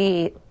that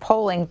see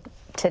polling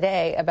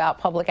today about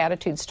public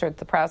attitudes toward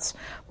the press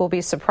will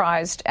be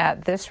surprised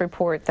at this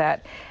report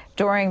that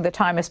during the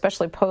time,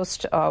 especially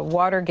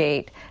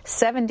post-Watergate,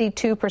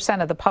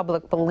 72% of the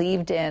public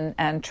believed in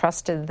and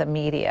trusted the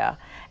media.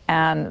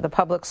 And the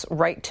public's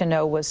right to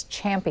know was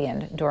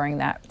championed during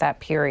that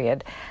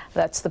period.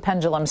 That's the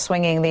pendulum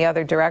swinging the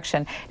other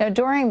direction. Now,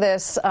 during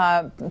this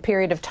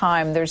period of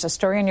time, there's a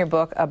story in your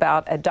book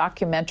about a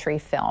documentary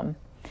film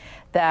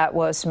that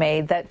was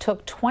made that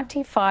took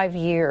 25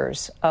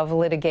 years of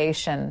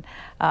litigation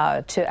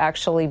to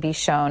actually be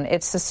shown.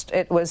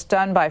 It was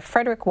done by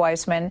Frederick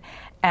Wiseman,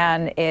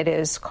 and it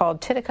is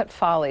called Titicut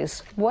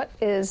Follies. What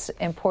is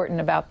important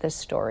about this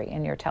story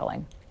in your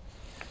telling?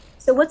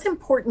 So what's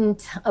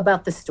important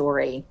about the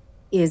story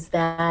is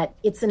that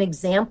it's an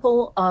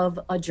example of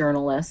a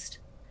journalist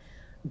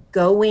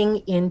going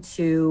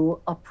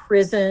into a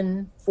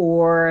prison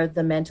for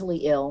the mentally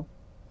ill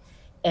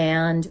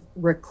and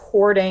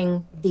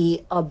recording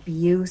the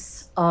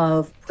abuse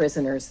of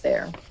prisoners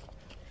there.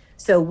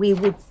 So we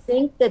would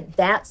think that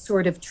that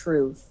sort of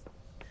truth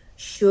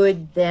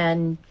should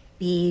then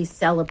be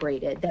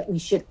celebrated, that we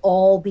should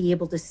all be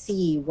able to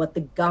see what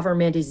the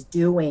government is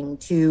doing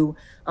to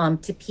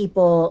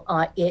people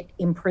it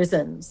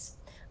imprisons,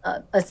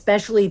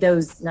 especially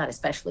those, not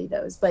especially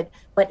those, but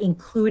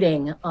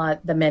including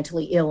the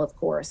mentally ill, of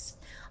course.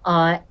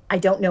 I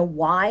don't know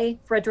why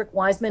Frederick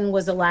Wiseman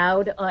was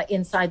allowed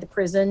inside the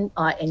prison,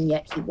 and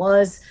yet he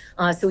was.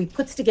 So he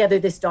puts together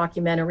this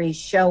documentary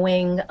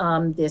showing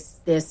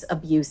this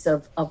abuse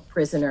of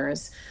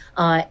prisoners,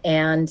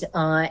 and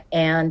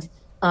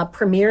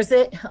premieres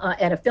it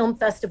at a film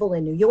festival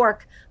in New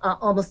York.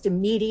 Almost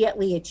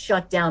immediately, it's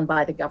shut down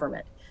by the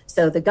government.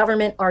 So the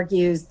government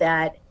argues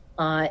that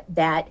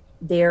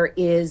there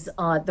is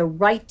the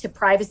right to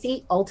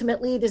privacy.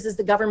 Ultimately, this is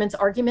the government's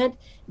argument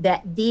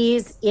that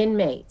these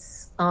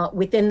inmates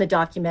within the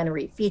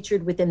documentary,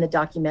 featured within the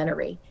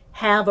documentary,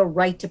 have a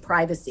right to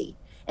privacy.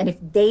 And if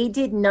they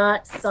did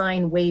not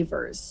sign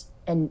waivers,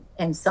 and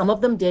some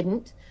of them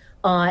didn't,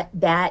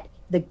 that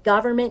the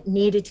government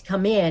needed to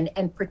come in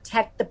and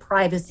protect the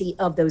privacy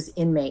of those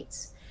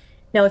inmates.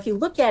 Now, if you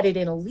look at it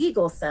in a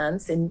legal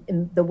sense,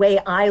 in the way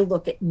I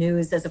look at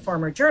news as a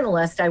former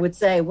journalist, I would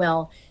say,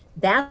 well,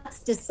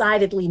 that's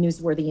decidedly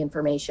newsworthy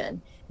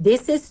information.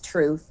 This is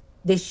truth.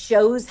 This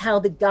shows how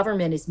the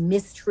government is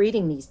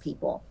mistreating these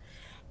people.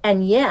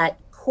 And yet,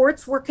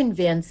 courts were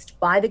convinced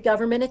by the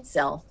government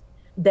itself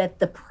that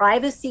the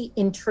privacy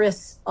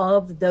interests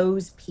of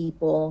those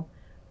people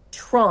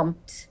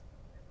trumped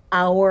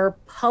our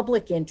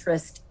public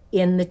interest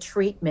in the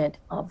treatment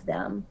of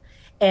them.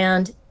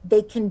 And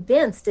they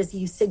convinced, as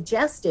you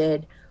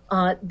suggested,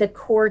 the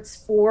courts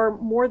for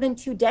more than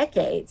 2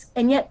 decades.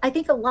 And yet I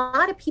think a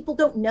lot of people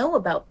don't know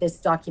about this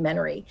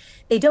documentary.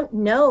 They don't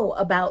know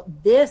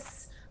about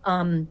this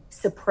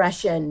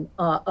suppression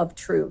of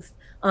truth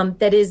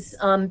that is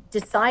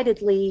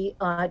decidedly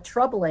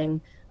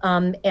troubling.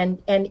 And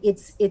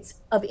it's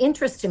of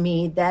interest to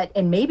me that,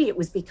 and maybe it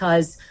was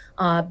because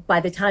by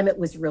the time it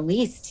was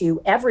released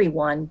to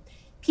everyone,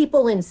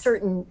 people in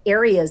certain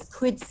areas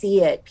could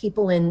see it.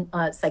 People in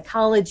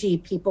psychology,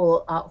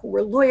 people who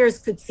were lawyers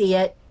could see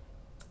it,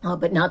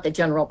 but not the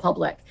general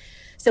public.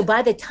 So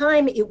by the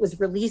time it was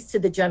released to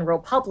the general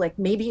public,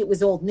 maybe it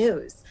was old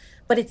news.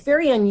 But it's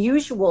very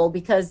unusual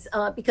because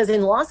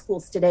in law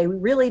schools today, we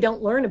really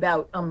don't learn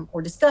about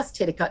or discuss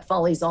Titicut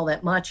follies all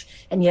that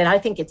much. And yet I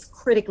think it's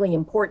critically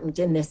important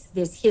in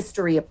this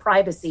history of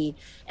privacy,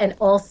 and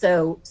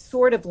also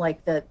sort of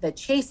like the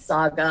Chase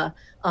saga,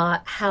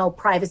 how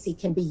privacy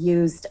can be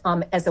used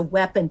as a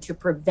weapon to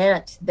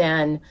prevent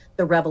then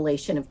the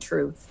revelation of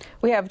truth.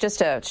 We have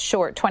just a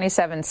short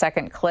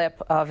 27-second clip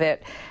of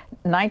it,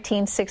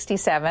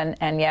 1967,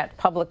 and yet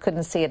public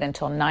couldn't see it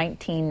until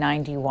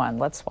 1991.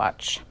 Let's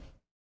watch.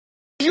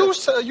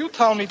 You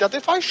tell me that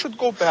if I should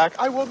go back,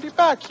 I will be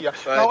back here.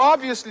 Right. Now,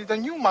 obviously,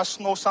 then you must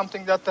know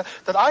something that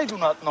I do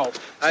not know.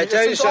 I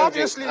tell you something.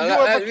 Obviously, I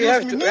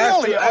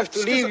have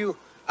to leave you.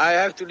 I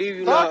have to leave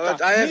you now,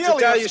 but I have to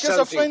tell you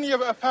something.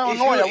 Schizophrenia,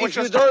 paranoia,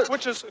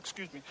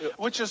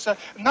 which is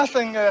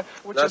nothing.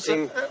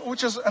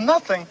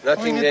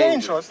 Nothing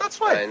dangerous.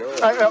 That's right.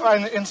 I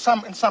know. In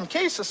some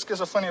cases,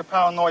 schizophrenia,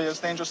 paranoia is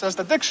dangerous, as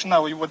the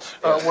dictionary would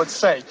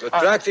say. But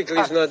practically,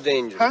 it's not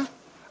dangerous. Huh?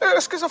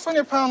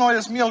 Schizophrenia, paranoia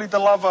is merely the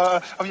love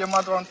of your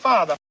mother and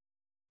father.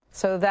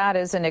 So that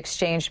is an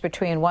exchange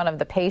between one of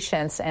the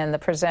patients in the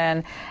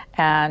prison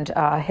and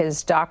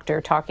his doctor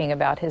talking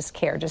about his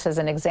care, just as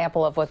an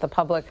example of what the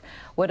public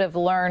would have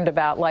learned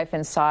about life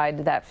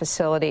inside that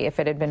facility if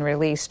it had been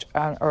released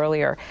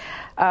earlier.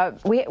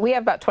 We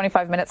have about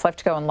 25 minutes left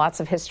to go and lots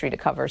of history to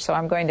cover, so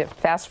I'm going to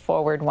fast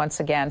forward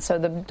once again. So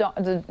the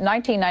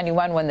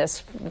 1991, when this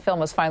film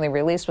was finally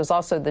released, was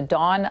also the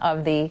dawn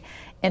of the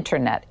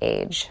Internet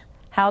age.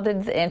 How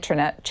did the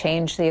Internet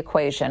change the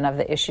equation of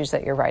the issues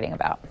that you're writing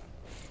about?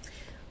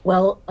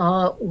 Well,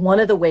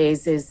 one of the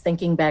ways is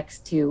thinking back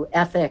to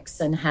ethics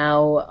and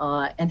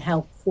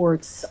how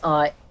courts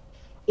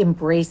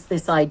embrace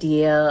this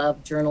idea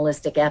of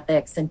journalistic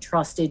ethics and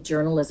trusted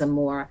journalism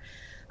more.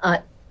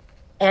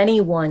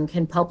 Anyone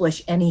can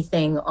publish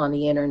anything on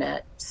the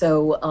internet.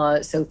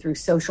 So through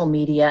social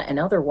media and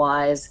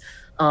otherwise,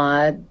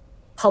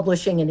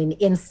 publishing in an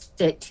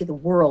instant to the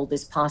world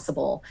is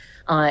possible.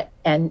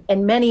 And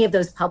many of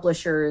those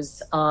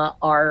publishers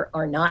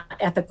are not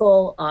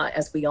ethical,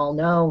 as we all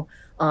know.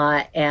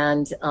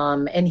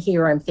 And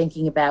here I'm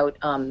thinking about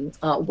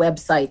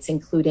websites,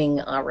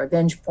 including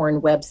revenge porn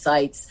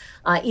websites,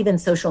 even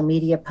social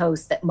media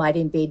posts that might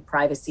invade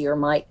privacy or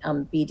might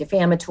be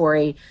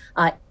defamatory.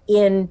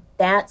 In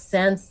that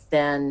sense,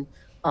 then,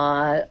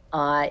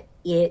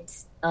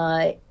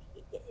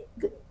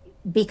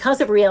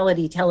 because of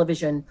reality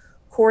television,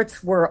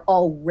 courts were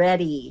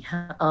already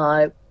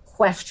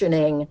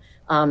questioning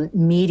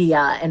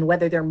media and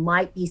whether there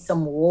might be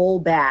some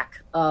rollback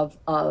of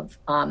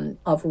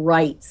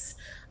rights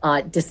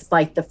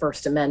despite the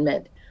First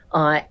Amendment.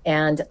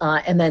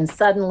 And then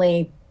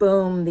suddenly,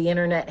 boom, the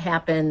internet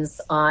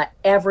happens.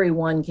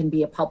 Everyone can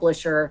be a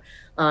publisher.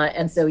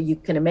 And so you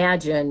can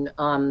imagine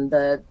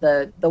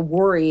the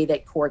worry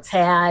that courts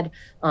had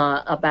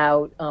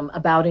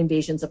about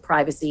invasions of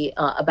privacy,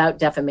 about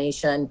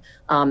defamation,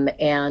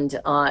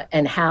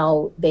 and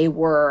how they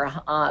were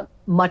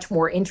much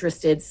more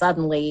interested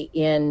suddenly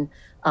in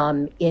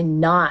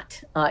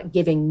not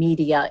giving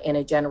media, in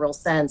a general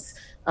sense,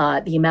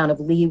 the amount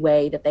of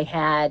leeway that they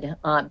had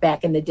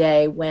back in the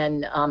day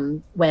when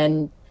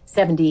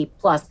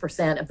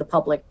 70+% of the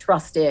public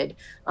trusted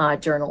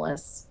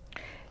journalists.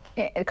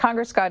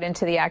 Congress got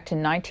into the act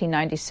in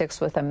 1996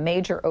 with a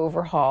major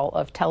overhaul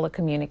of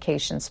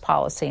telecommunications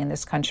policy in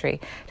this country.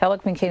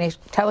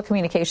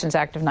 Telecommunications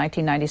Act of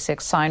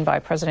 1996, signed by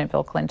President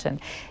Bill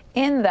Clinton.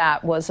 In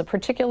that was a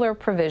particular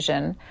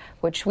provision,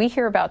 which we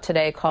hear about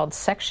today, called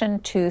Section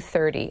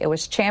 230. It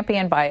was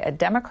championed by a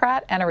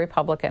Democrat and a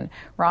Republican.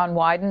 Ron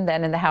Wyden,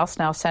 then in the House,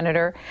 now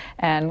Senator,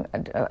 and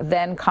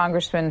then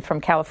Congressman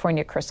from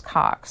California, Chris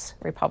Cox,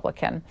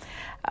 Republican.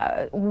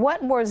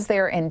 What was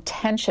their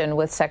intention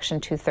with Section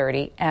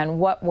 230, and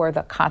what were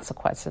the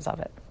consequences of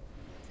it?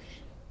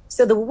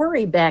 So the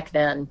worry back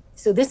then,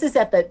 so this is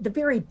at the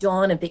very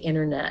dawn of the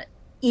internet.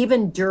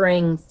 even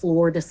during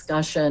floor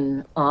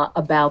discussion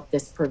about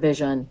this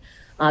provision,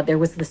 there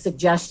was the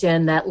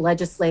suggestion that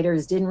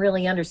legislators didn't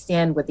really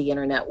understand what the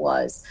internet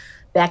was.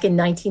 Back in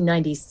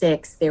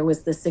 1996, there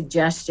was the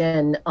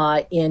suggestion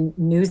in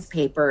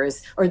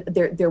newspapers, or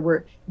there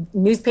were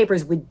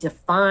newspapers would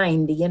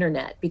define the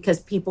internet because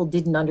people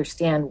didn't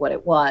understand what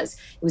it was.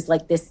 It was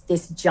like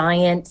this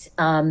giant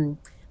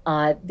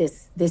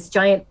this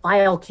giant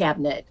file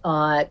cabinet,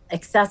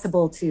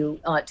 accessible to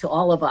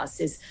all of us,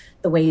 is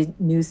the way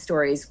news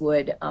stories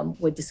would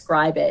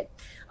describe it.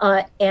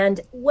 And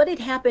what had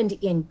happened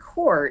in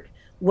court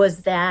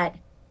was that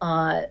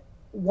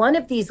one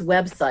of these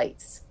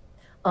websites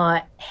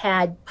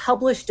had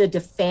published a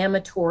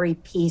defamatory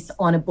piece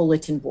on a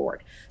bulletin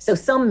board. So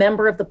some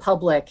member of the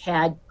public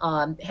had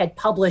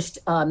published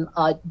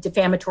a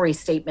defamatory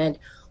statement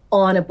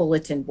on a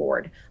bulletin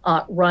board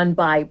run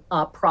by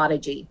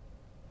Prodigy.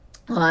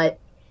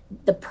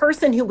 The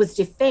person who was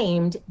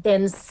defamed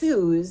then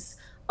sues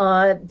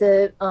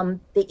the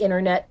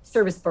internet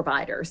service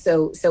provider.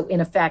 So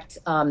in effect,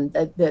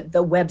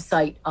 the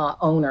website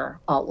owner,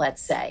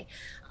 let's say.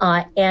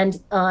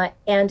 And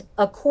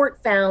a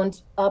court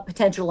found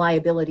potential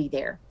liability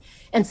there.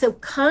 And so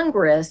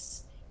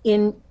Congress,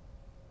 in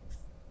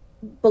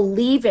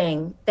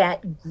believing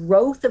that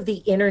growth of the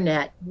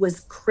internet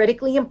was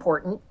critically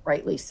important,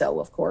 rightly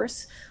so, of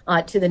course,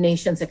 to the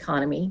nation's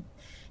economy,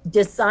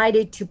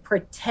 decided to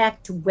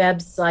protect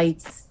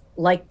websites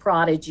like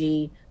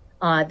Prodigy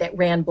that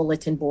ran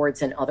bulletin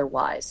boards and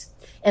otherwise.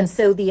 And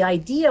so the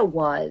idea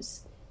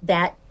was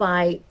that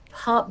by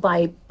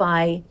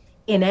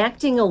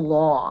enacting a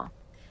law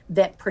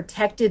that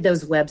protected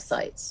those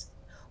websites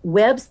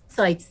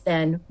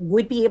then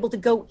would be able to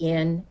go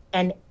in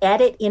and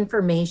edit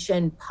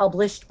information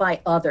published by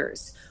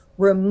others,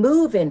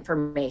 remove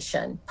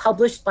information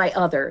published by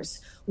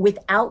others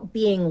without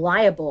being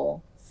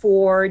liable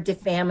for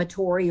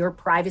defamatory or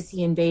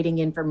privacy invading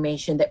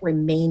information that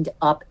remained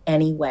up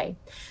anyway.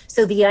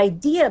 So the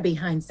idea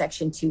behind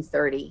Section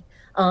 230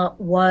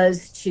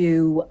 was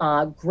to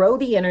grow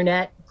the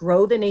internet,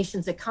 grow the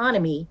nation's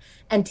economy,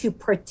 and to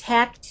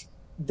protect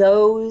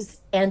those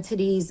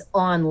entities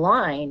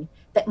online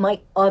that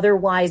might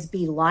otherwise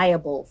be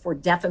liable for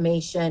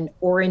defamation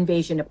or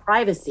invasion of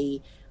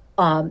privacy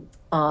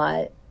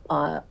under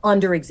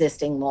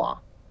existing law.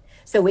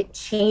 So it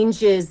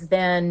changes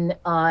then,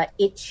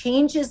 it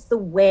changes the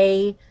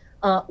way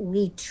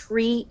we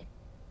treat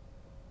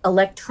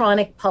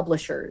electronic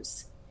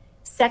publishers.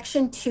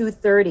 Section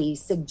 230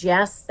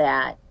 suggests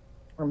that,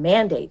 or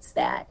mandates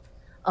that,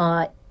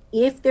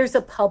 if there's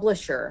a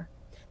publisher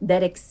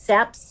that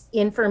accepts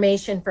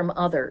information from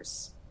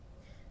others,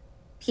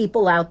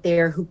 people out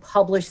there who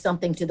publish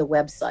something to the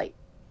website,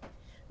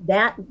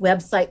 that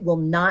website will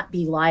not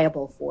be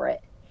liable for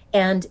it.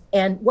 And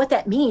what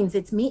that means,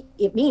 it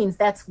means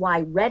that's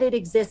why Reddit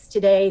exists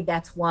today.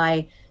 That's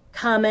why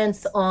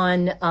comments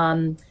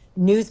on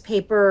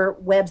newspaper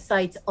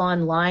websites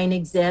online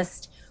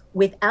exist.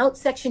 Without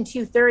Section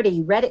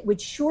 230, Reddit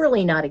would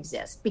surely not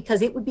exist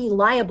because it would be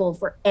liable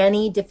for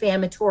any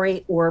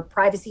defamatory or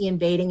privacy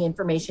invading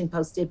information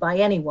posted by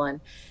anyone.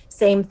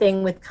 Same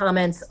thing with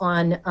comments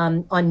on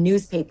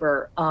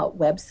newspaper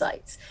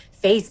websites.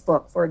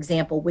 Facebook, for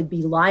example, would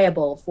be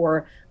liable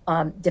for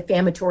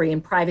defamatory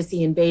and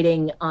privacy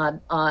invading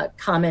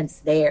comments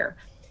there.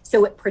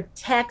 So it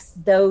protects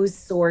those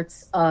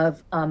sorts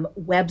of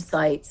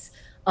websites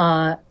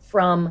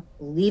from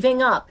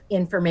leaving up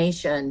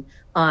information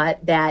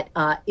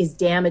that is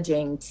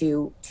damaging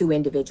to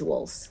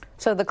individuals.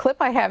 So the clip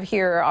I have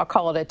here, I'll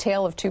call it a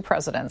tale of two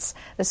presidents.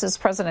 This is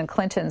President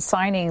Clinton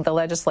signing the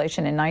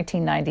legislation in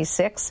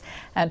 1996,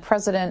 and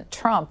President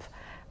Trump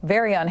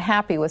very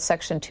unhappy with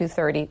Section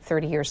 230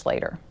 30 years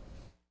later.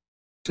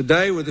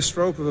 Today, with the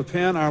stroke of a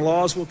pen, our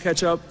laws will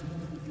catch up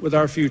with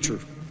our future.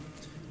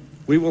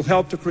 We will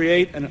help to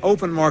create an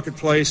open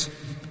marketplace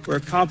where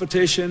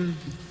competition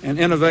and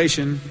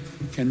innovation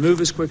can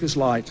move as quick as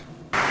light.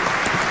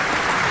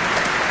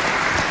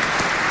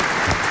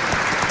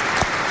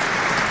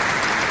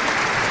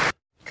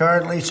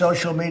 Currently,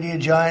 social media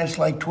giants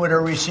like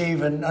Twitter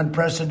receive an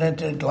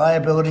unprecedented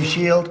liability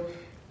shield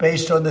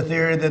based on the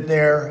theory that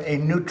they're a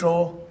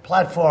neutral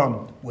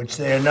platform, which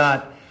they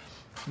are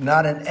not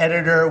an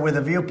editor with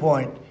a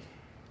viewpoint.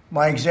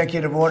 My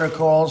executive order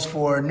calls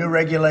for new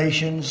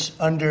regulations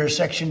under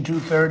Section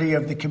 230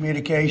 of the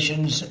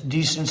Communications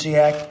Decency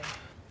Act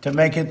to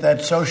make it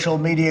that social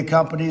media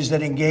companies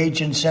that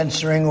engage in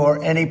censoring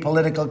or any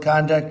political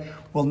conduct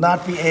will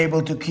not be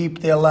able to keep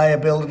their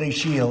liability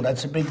shield.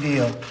 That's a big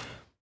deal.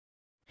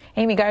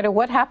 Amy Gajda,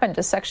 what happened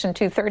to Section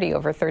 230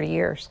 over 30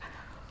 years?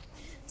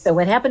 So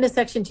what happened to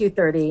Section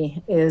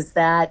 230 is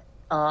that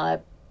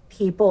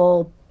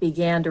people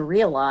began to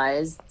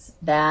realize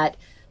that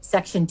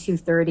Section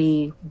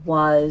 230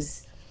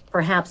 was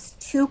perhaps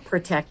too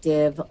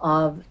protective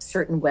of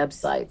certain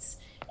websites.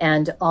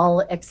 And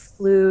I'll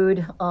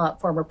exclude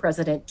former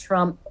President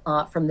Trump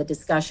from the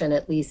discussion,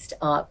 at least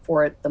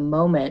for the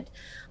moment.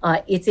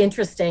 It's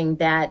interesting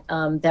that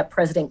that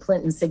President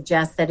Clinton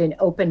suggests that an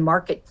open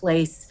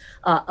marketplace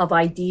of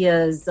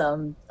ideas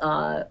would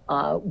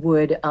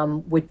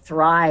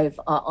thrive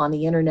on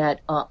the internet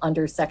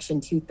under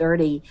Section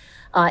 230,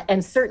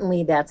 and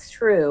certainly that's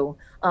true.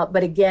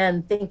 But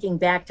again, thinking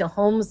back to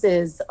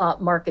Holmes's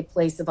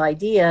marketplace of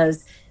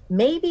ideas,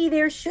 maybe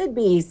there should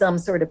be some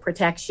sort of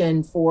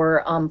protection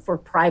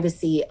for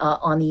privacy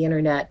on the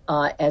internet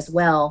as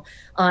well.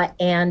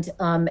 And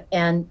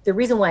the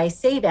reason why I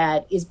say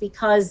that is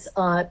because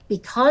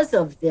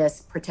of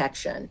this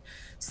protection,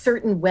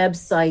 certain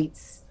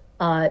websites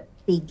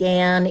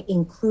began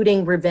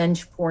including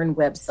revenge porn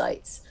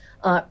websites.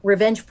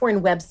 Revenge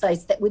porn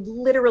websites that would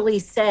literally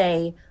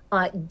say,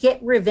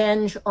 get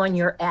revenge on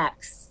your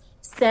ex.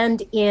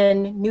 Send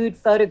in nude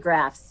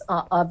photographs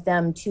of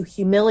them to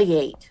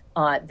humiliate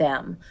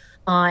them.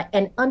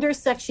 And under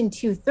Section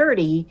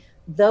 230,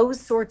 those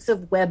sorts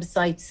of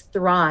websites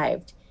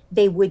thrived.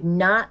 They would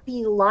not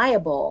be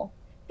liable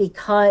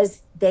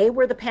because they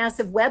were the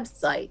passive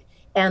website,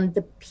 and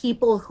the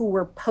people who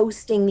were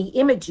posting the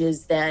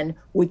images then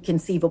would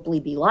conceivably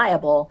be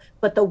liable,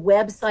 but the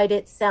website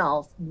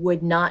itself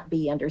would not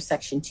be under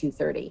Section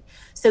 230.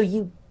 So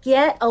you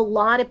get a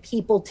lot of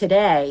people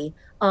today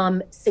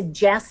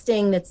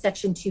suggesting that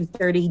Section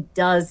 230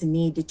 does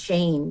need to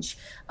change.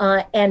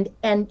 And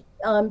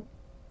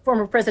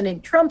former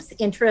President Trump's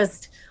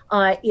interest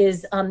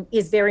is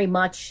very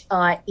much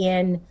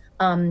in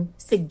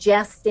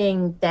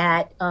suggesting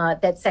that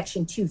that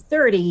Section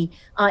 230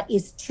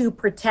 is too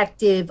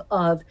protective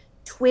of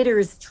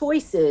Twitter's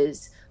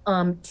choices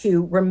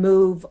to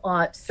remove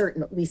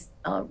certain, at least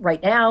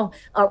right now,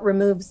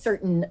 remove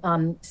certain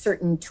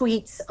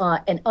tweets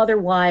and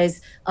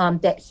otherwise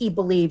that he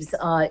believes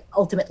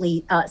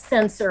ultimately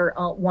censor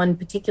one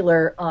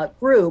particular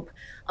group.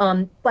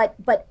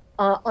 But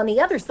on the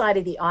other side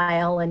of the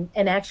aisle, and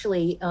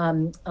actually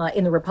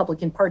in the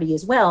Republican Party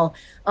as well,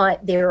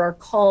 there are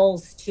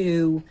calls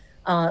to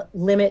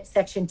limit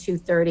Section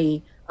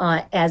 230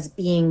 as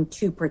being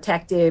too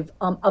protective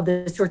of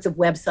the sorts of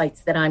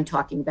websites that I'm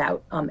talking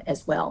about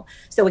as well.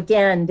 So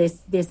again,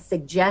 this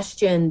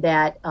suggestion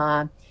that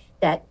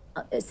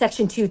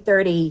Section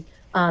 230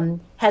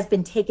 has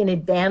been taken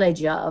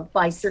advantage of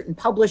by certain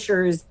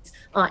publishers,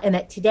 and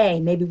that today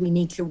maybe we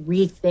need to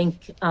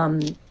rethink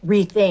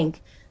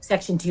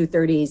Section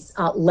 230's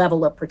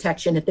level of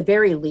protection at the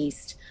very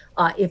least,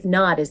 if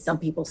not, as some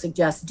people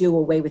suggest, do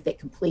away with it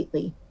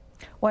completely.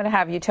 I want to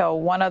have you tell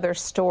one other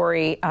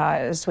story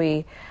as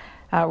we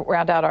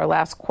round out our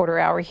last quarter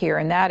hour here,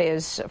 and that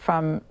is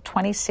from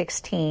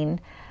 2016,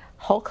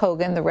 Hulk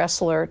Hogan, the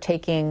wrestler,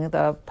 taking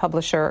the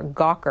publisher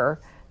Gawker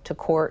to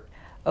court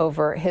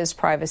over his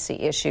privacy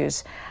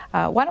issues.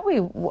 Why don't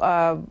we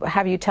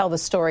have you tell the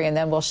story, and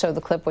then we'll show the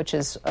clip, which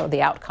is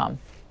the outcome.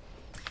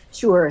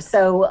 Sure.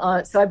 So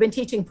I've been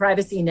teaching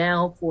privacy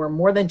now for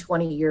more than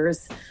 20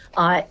 years.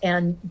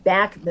 And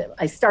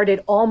I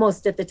started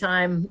almost at the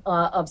time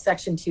of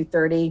Section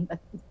 230, a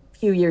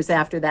few years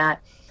after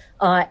that.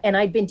 And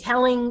I'd been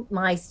telling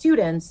my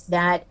students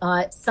that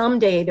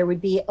someday there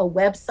would be a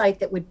website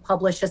that would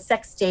publish a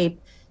sex tape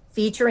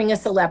featuring a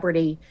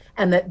celebrity,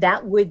 and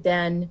that would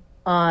then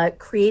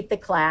create the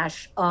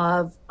clash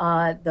of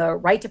the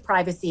right to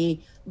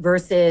privacy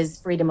versus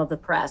freedom of the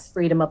press,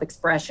 freedom of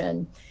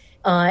expression.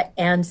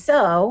 And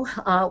so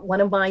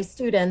one of my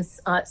students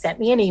sent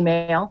me an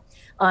email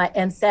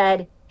and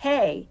said,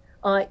 hey,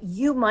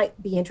 you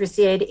might be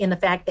interested in the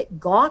fact that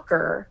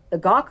Gawker, the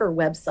Gawker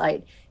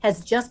website,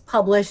 has just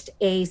published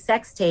a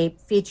sex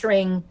tape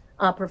featuring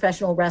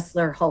professional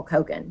wrestler Hulk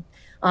Hogan.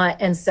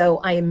 And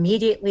so I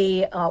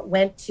immediately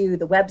went to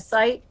the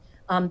website.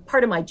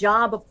 Part of my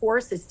job, of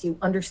course, is to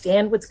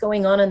understand what's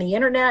going on the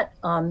internet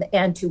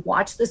and to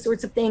watch the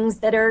sorts of things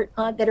that are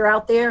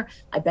out there.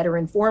 I better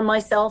inform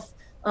myself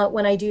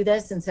when I do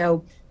this. And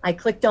so I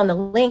clicked on the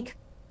link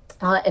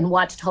and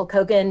watched Hulk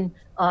Hogan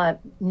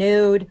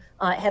nude,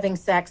 having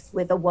sex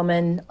with a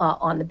woman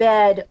on the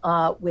bed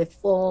with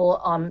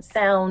full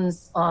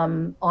sounds,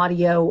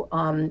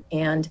 audio,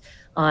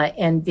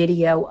 and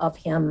video of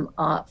him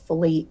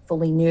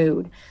fully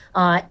nude.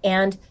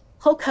 And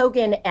Hulk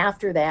Hogan,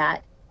 after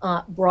that,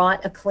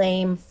 brought a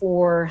claim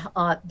for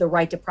the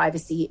right to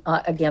privacy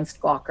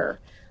against Gawker.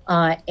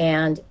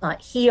 And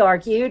he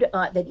argued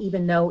that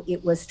even though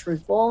it was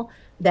truthful,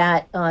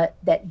 that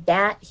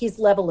his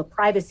level of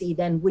privacy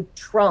then would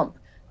trump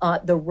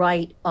the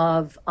right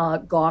of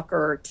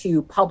Gawker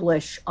to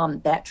publish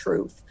that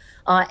truth.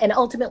 And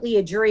ultimately,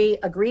 a jury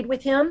agreed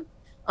with him.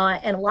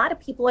 And a lot of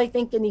people, I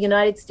think, in the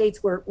United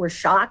States were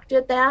shocked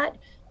at that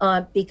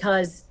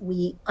because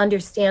we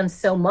understand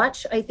so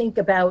much, I think,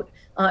 about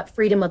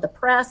freedom of the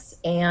press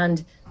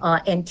and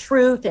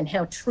truth and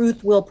how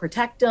truth will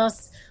protect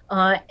us.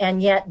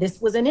 And yet this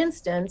was an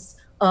instance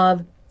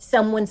of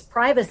someone's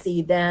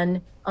privacy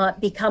then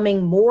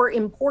becoming more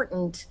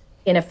important,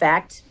 in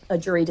effect, a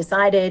jury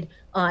decided,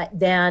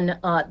 than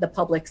the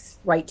public's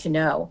right to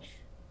know.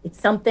 It's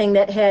something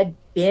that had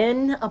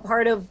been a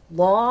part of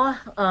law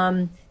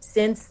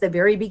since the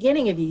very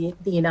beginning of the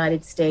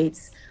United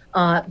States,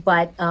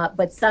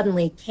 but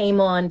suddenly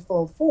came on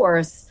full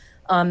force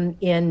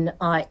in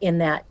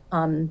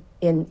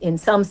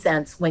some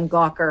sense when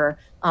Gawker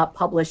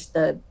published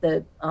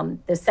the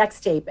sex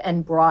tape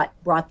and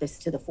brought this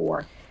to the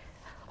fore.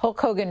 Hulk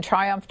Hogan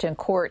triumphed in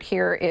court.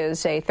 Here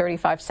is a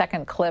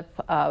 35-second clip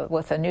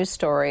with a news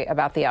story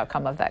about the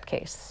outcome of that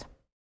case.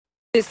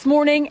 This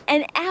morning,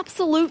 an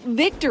absolute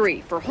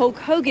victory for Hulk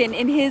Hogan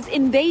in his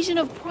invasion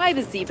of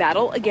privacy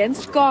battle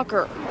against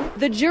Gawker.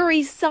 The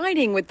jury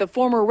siding with the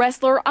former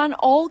wrestler on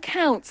all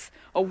counts,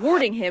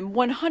 awarding him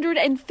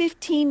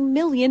 $115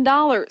 million.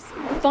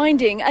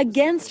 Finding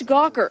against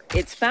Gawker,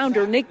 its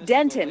founder Nick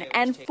Denton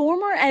and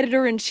former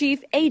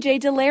editor-in-chief A.J.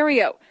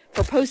 Delario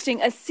for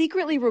posting a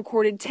secretly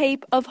recorded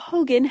tape of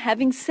Hogan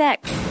having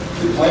sex.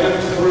 The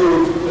plaintiff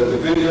proved that the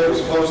video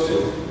was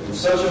posted in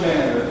such a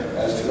manner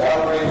as to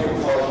outrage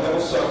or cause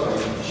mental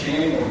suffering,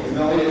 shame, or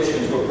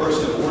humiliation to a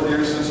person of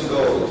ordinary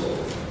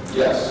sensibilities.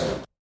 Yes.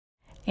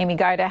 Amy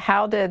Gajda,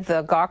 how did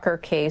the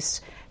Gawker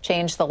case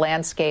change the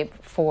landscape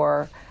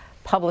for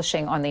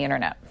publishing on the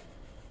internet?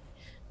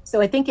 So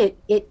I think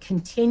it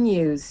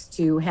continues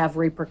to have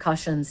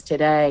repercussions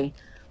today.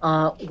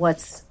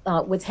 What's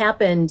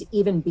happened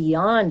even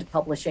beyond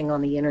publishing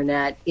on the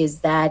internet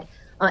is that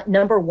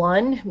number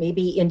one,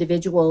 maybe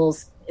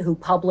individuals who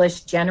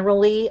publish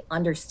generally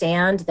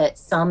understand that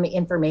some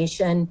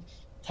information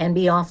can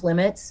be off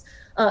limits.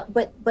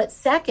 But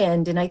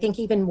second, and I think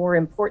even more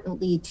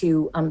importantly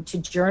to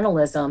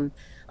journalism,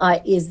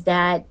 is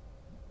that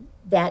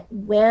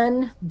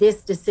when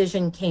this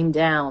decision came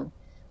down,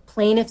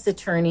 plaintiffs'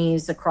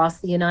 attorneys across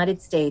the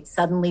United States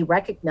suddenly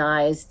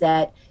recognized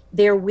that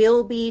there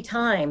will be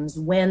times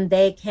when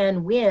they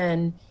can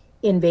win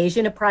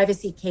invasion of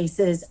privacy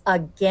cases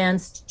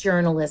against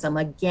journalism,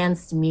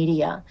 against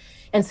media.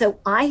 And so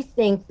I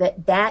think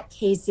that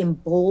case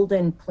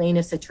emboldened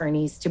plaintiffs'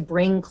 attorneys to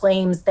bring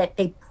claims that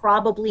they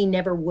probably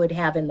never would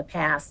have in the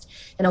past.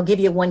 And I'll give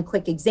you one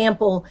quick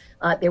example.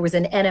 There was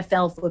an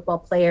NFL football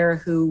player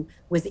who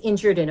was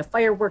injured in a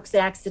fireworks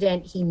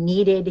accident. He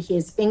needed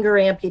his finger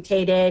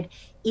amputated.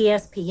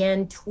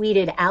 ESPN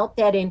tweeted out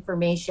that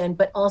information,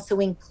 but also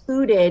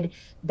included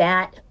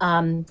that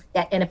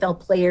NFL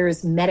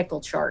player's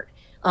medical chart.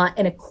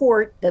 And a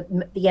court, the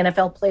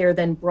NFL player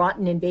then brought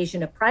an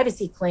invasion of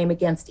privacy claim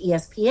against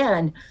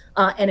ESPN.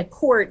 And a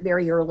court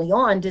very early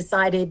on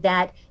decided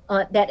that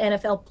that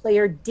NFL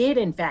player did,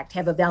 in fact,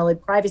 have a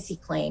valid privacy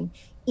claim,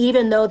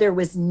 even though there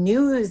was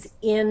news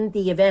in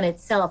the event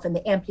itself and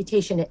the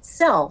amputation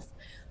itself.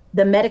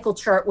 The medical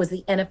chart was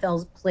the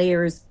NFL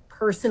player's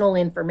personal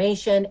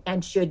information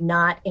and should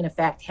not, in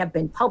effect, have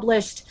been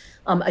published.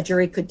 A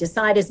jury could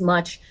decide as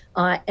much.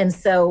 And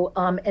so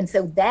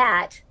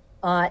that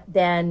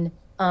then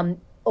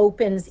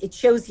opens, it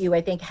shows you,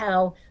 I think,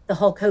 how the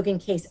Hulk Hogan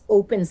case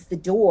opens the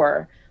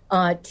door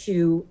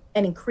to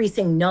an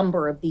increasing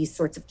number of these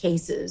sorts of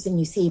cases. And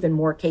you see even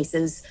more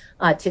cases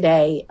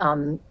today,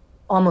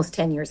 almost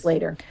 10 years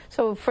later.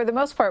 So for the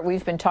most part,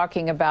 we've been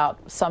talking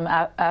about some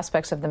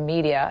aspects of the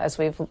media as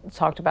we've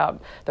talked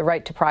about the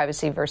right to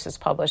privacy versus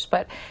published.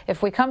 But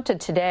if we come to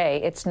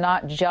today, it's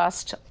not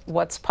just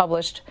what's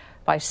published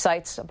by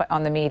sites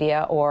on the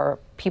media or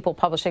people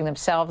publishing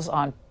themselves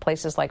on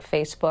places like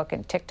Facebook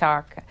and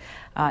TikTok,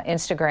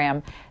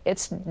 Instagram.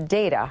 It's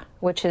data,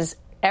 which is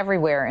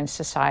everywhere in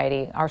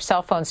society. Our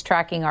cell phones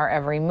tracking our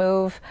every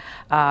move,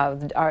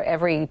 our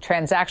every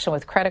transaction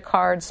with credit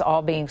cards,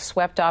 all being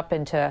swept up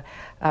into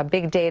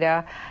big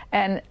data.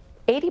 And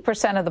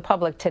 80% of the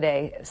public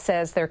today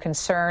says they're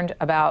concerned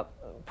about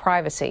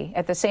privacy.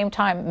 At the same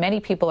time, many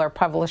people are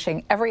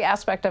publishing every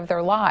aspect of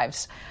their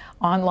lives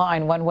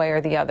online one way or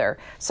the other.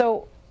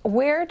 So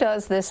where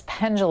does this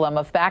pendulum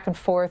of back and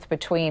forth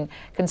between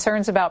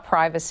concerns about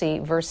privacy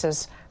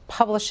versus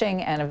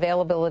publishing and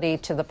availability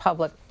to the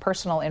public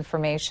personal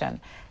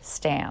information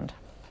stand?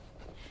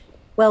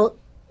 Well,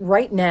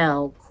 right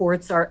now,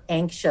 courts are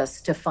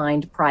anxious to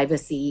find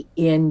privacy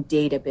in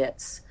data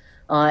bits.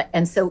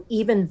 And so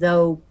even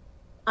though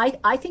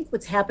I think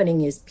what's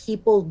happening is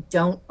people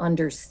don't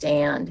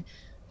understand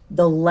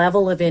the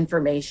level of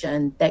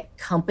information that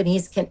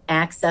companies can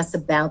access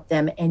about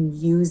them and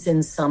use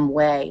in some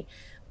way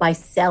by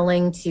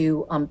selling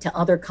to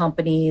other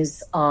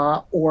companies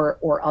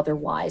or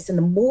otherwise. And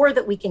the more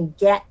that we can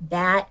get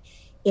that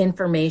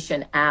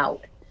information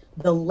out,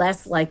 the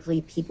less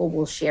likely people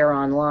will share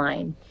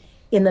online.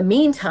 In the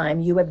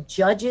meantime, you have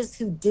judges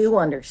who do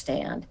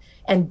understand,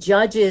 and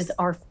judges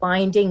are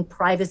finding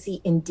privacy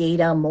in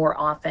data more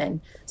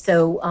often.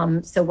 So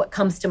what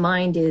comes to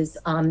mind is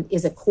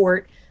a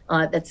court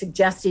that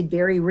suggested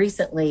very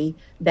recently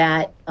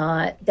that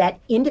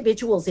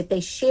individuals, if they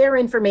share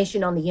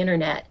information on the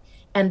internet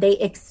and they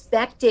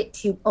expect it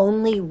to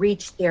only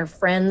reach their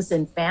friends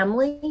and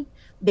family,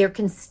 there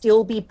can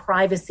still be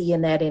privacy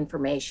in that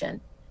information.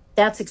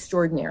 That's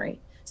extraordinary.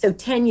 So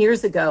 10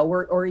 years ago,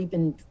 or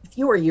even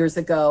fewer years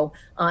ago,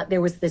 there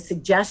was the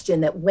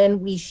suggestion that when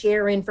we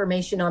share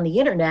information on the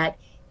internet,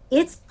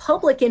 it's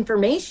public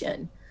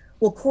information.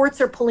 Well, courts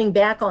are pulling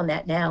back on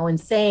that now and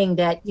saying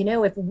that,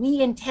 if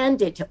we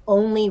intended to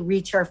only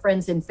reach our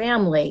friends and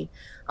family,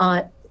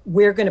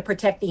 we're going to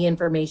protect the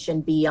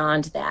information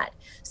beyond that.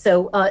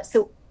 So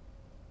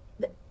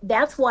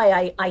that's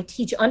why I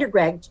teach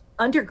undergrad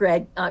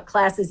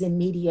classes in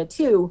media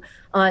too,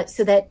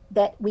 so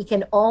that we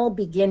can all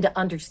begin to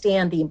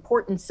understand the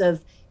importance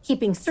of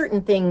keeping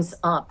certain things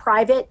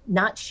private,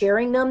 not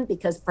sharing them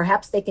because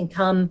perhaps they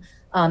can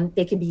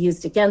be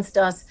used against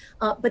us.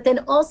 But then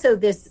also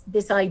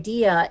this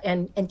idea,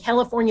 and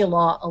California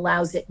law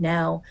allows it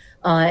now,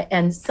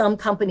 and some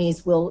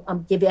companies will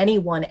give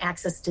anyone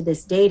access to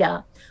this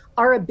data,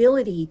 our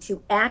ability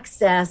to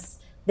access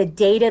the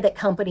data that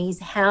companies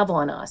have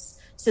on us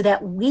so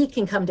that we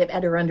can come to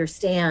better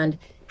understand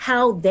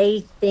how they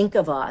think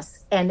of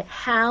us and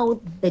how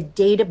the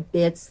data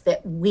bits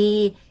that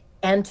we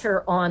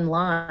enter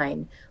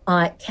online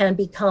can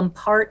become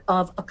part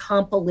of a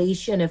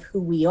compilation of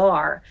who we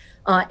are,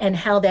 and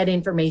how that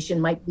information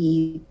might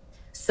be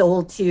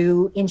sold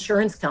to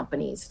insurance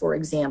companies, for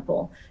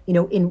example,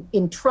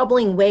 in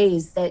troubling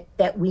ways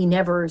that we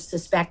never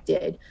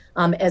suspected.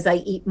 As I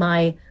eat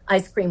my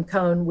ice cream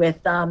cone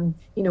with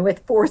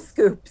 4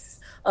 scoops,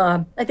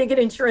 I think an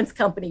insurance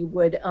company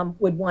would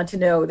want to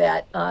know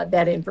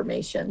that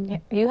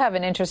information. You have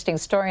an interesting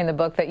story in the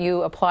book that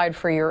you applied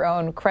for your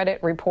own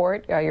credit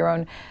report, your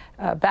own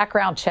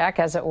background check,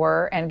 as it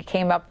were, and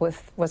came up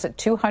with, was it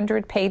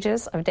 200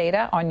 pages of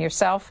data on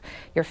yourself,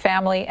 your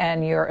family,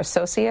 and your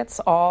associates,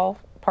 all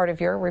part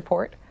of your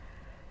report?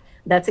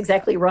 That's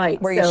exactly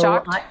right. Were you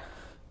shocked?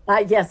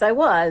 Yes, I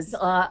was.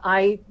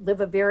 I live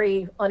a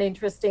very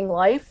uninteresting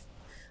life,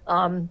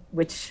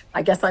 which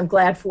I guess I'm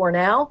glad for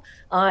now.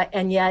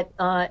 And yet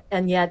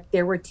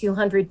there were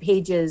 200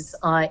 pages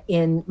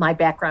in my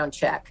background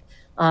check.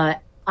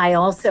 I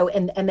also,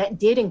 and that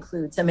did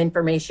include some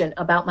information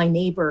about my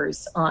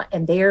neighbors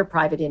and their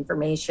private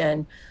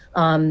information.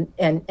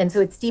 And so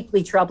it's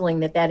deeply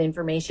troubling that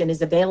information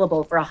is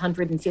available for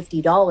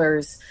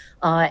 $150.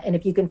 And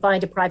if you can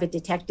find a private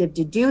detective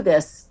to do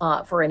this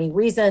for any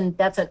reason,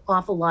 that's an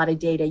awful lot of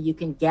data you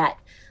can get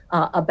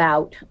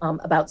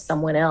about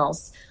someone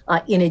else.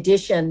 In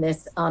addition,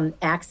 this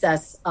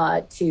access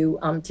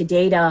to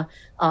data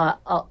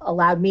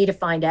allowed me to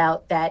find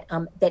out that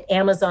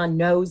Amazon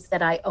knows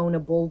that I own a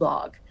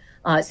bulldog.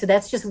 So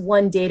that's just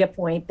one data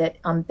point that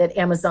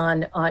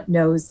Amazon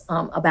knows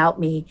about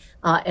me,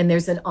 and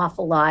there's an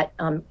awful lot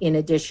in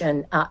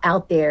addition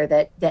out there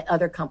that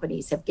other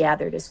companies have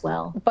gathered as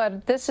well.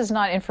 But this is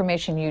not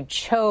information you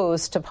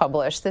chose to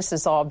publish. This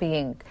is all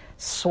being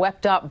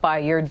swept up by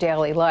your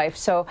daily life.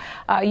 So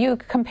you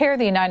compare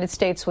the United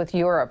States with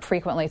Europe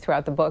frequently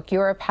throughout the book.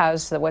 Europe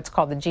has what's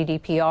called the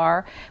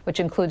GDPR, which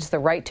includes the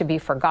right to be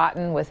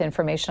forgotten with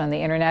information on the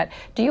internet.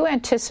 Do you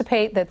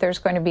anticipate that there's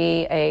going to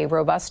be a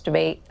robust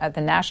debate at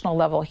the national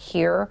level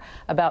here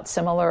about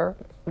similar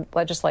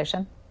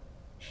legislation?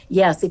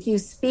 Yes, if you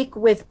speak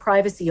with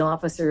privacy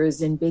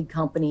officers in big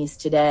companies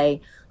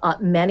today,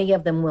 many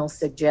of them will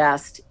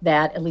suggest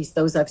that, at least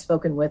those I've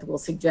spoken with will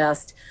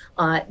suggest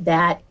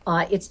that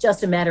it's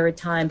just a matter of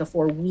time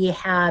before we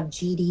have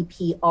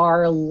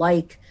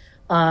GDPR-like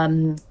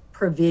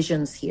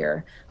provisions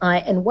here.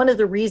 And one of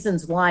the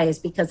reasons why is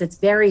because it's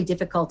very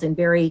difficult and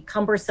very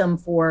cumbersome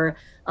for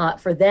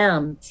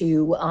them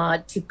to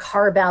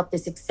carve out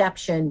this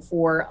exception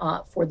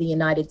for the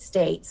United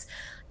States.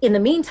 In the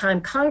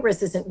meantime,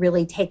 Congress isn't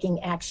really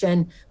taking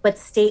action, but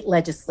state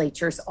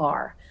legislatures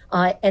are.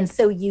 And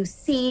so you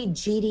see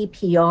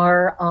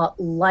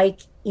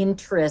GDPR-like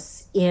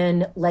interests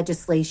in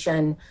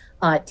legislation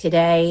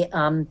today,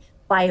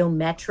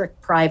 biometric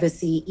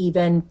privacy,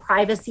 even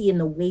privacy in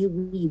the way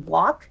we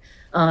walk.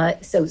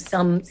 So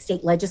some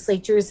state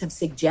legislatures have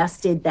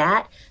suggested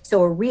that.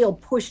 So a real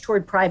push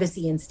toward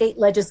privacy in state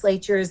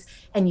legislatures,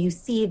 and you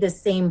see the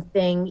same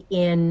thing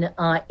in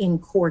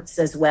courts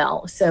as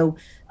well. So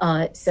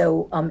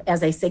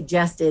as I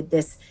suggested,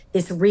 this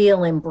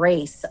real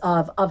embrace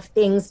of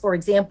things, for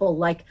example,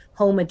 like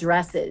home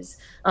addresses.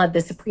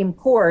 The Supreme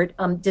Court,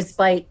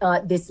 despite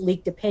this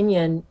leaked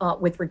opinion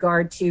with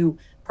regard to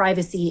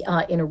privacy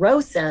in a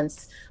Roe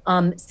sense,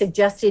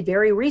 suggested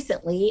very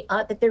recently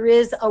that there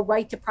is a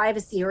right to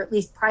privacy, or at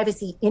least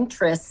privacy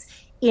interests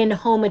in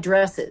home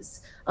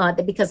addresses.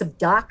 That because of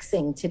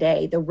doxing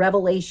today, the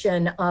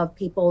revelation of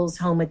people's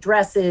home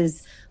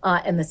addresses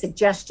and the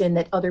suggestion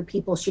that other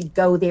people should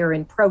go there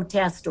and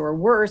protest or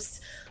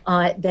worse,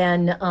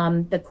 then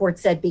the court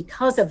said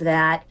because of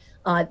that,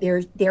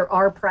 there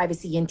are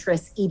privacy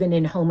interests even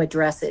in home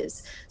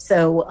addresses.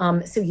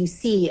 So you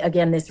see,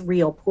 again, this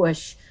real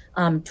push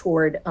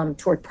toward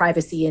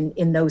privacy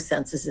in those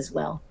senses as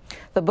well.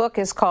 The book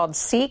is called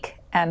Seek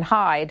and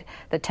Hide,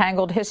 The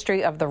Tangled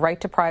History of the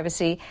Right to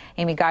Privacy.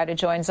 Amy Gajda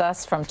joins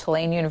us from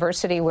Tulane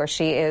University, where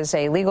she is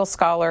a legal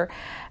scholar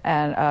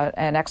and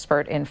an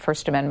expert in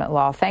First Amendment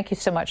law. Thank you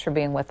so much for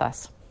being with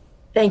us.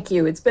 Thank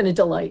you. It's been a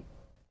delight.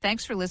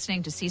 Thanks for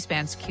listening to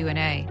C-SPAN's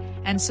Q&A,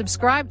 and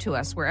subscribe to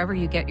us wherever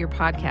you get your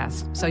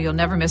podcasts so you'll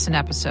never miss an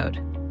episode.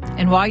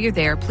 And while you're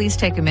there, please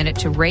take a minute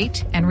to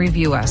rate and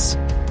review us.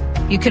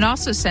 You can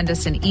also send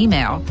us an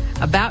email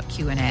about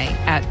Q&A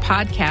at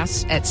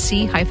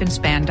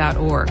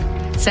podcasts@c-span.org.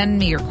 Send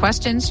me your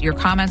questions, your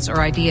comments,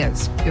 or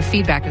ideas. Your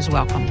feedback is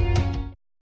welcome.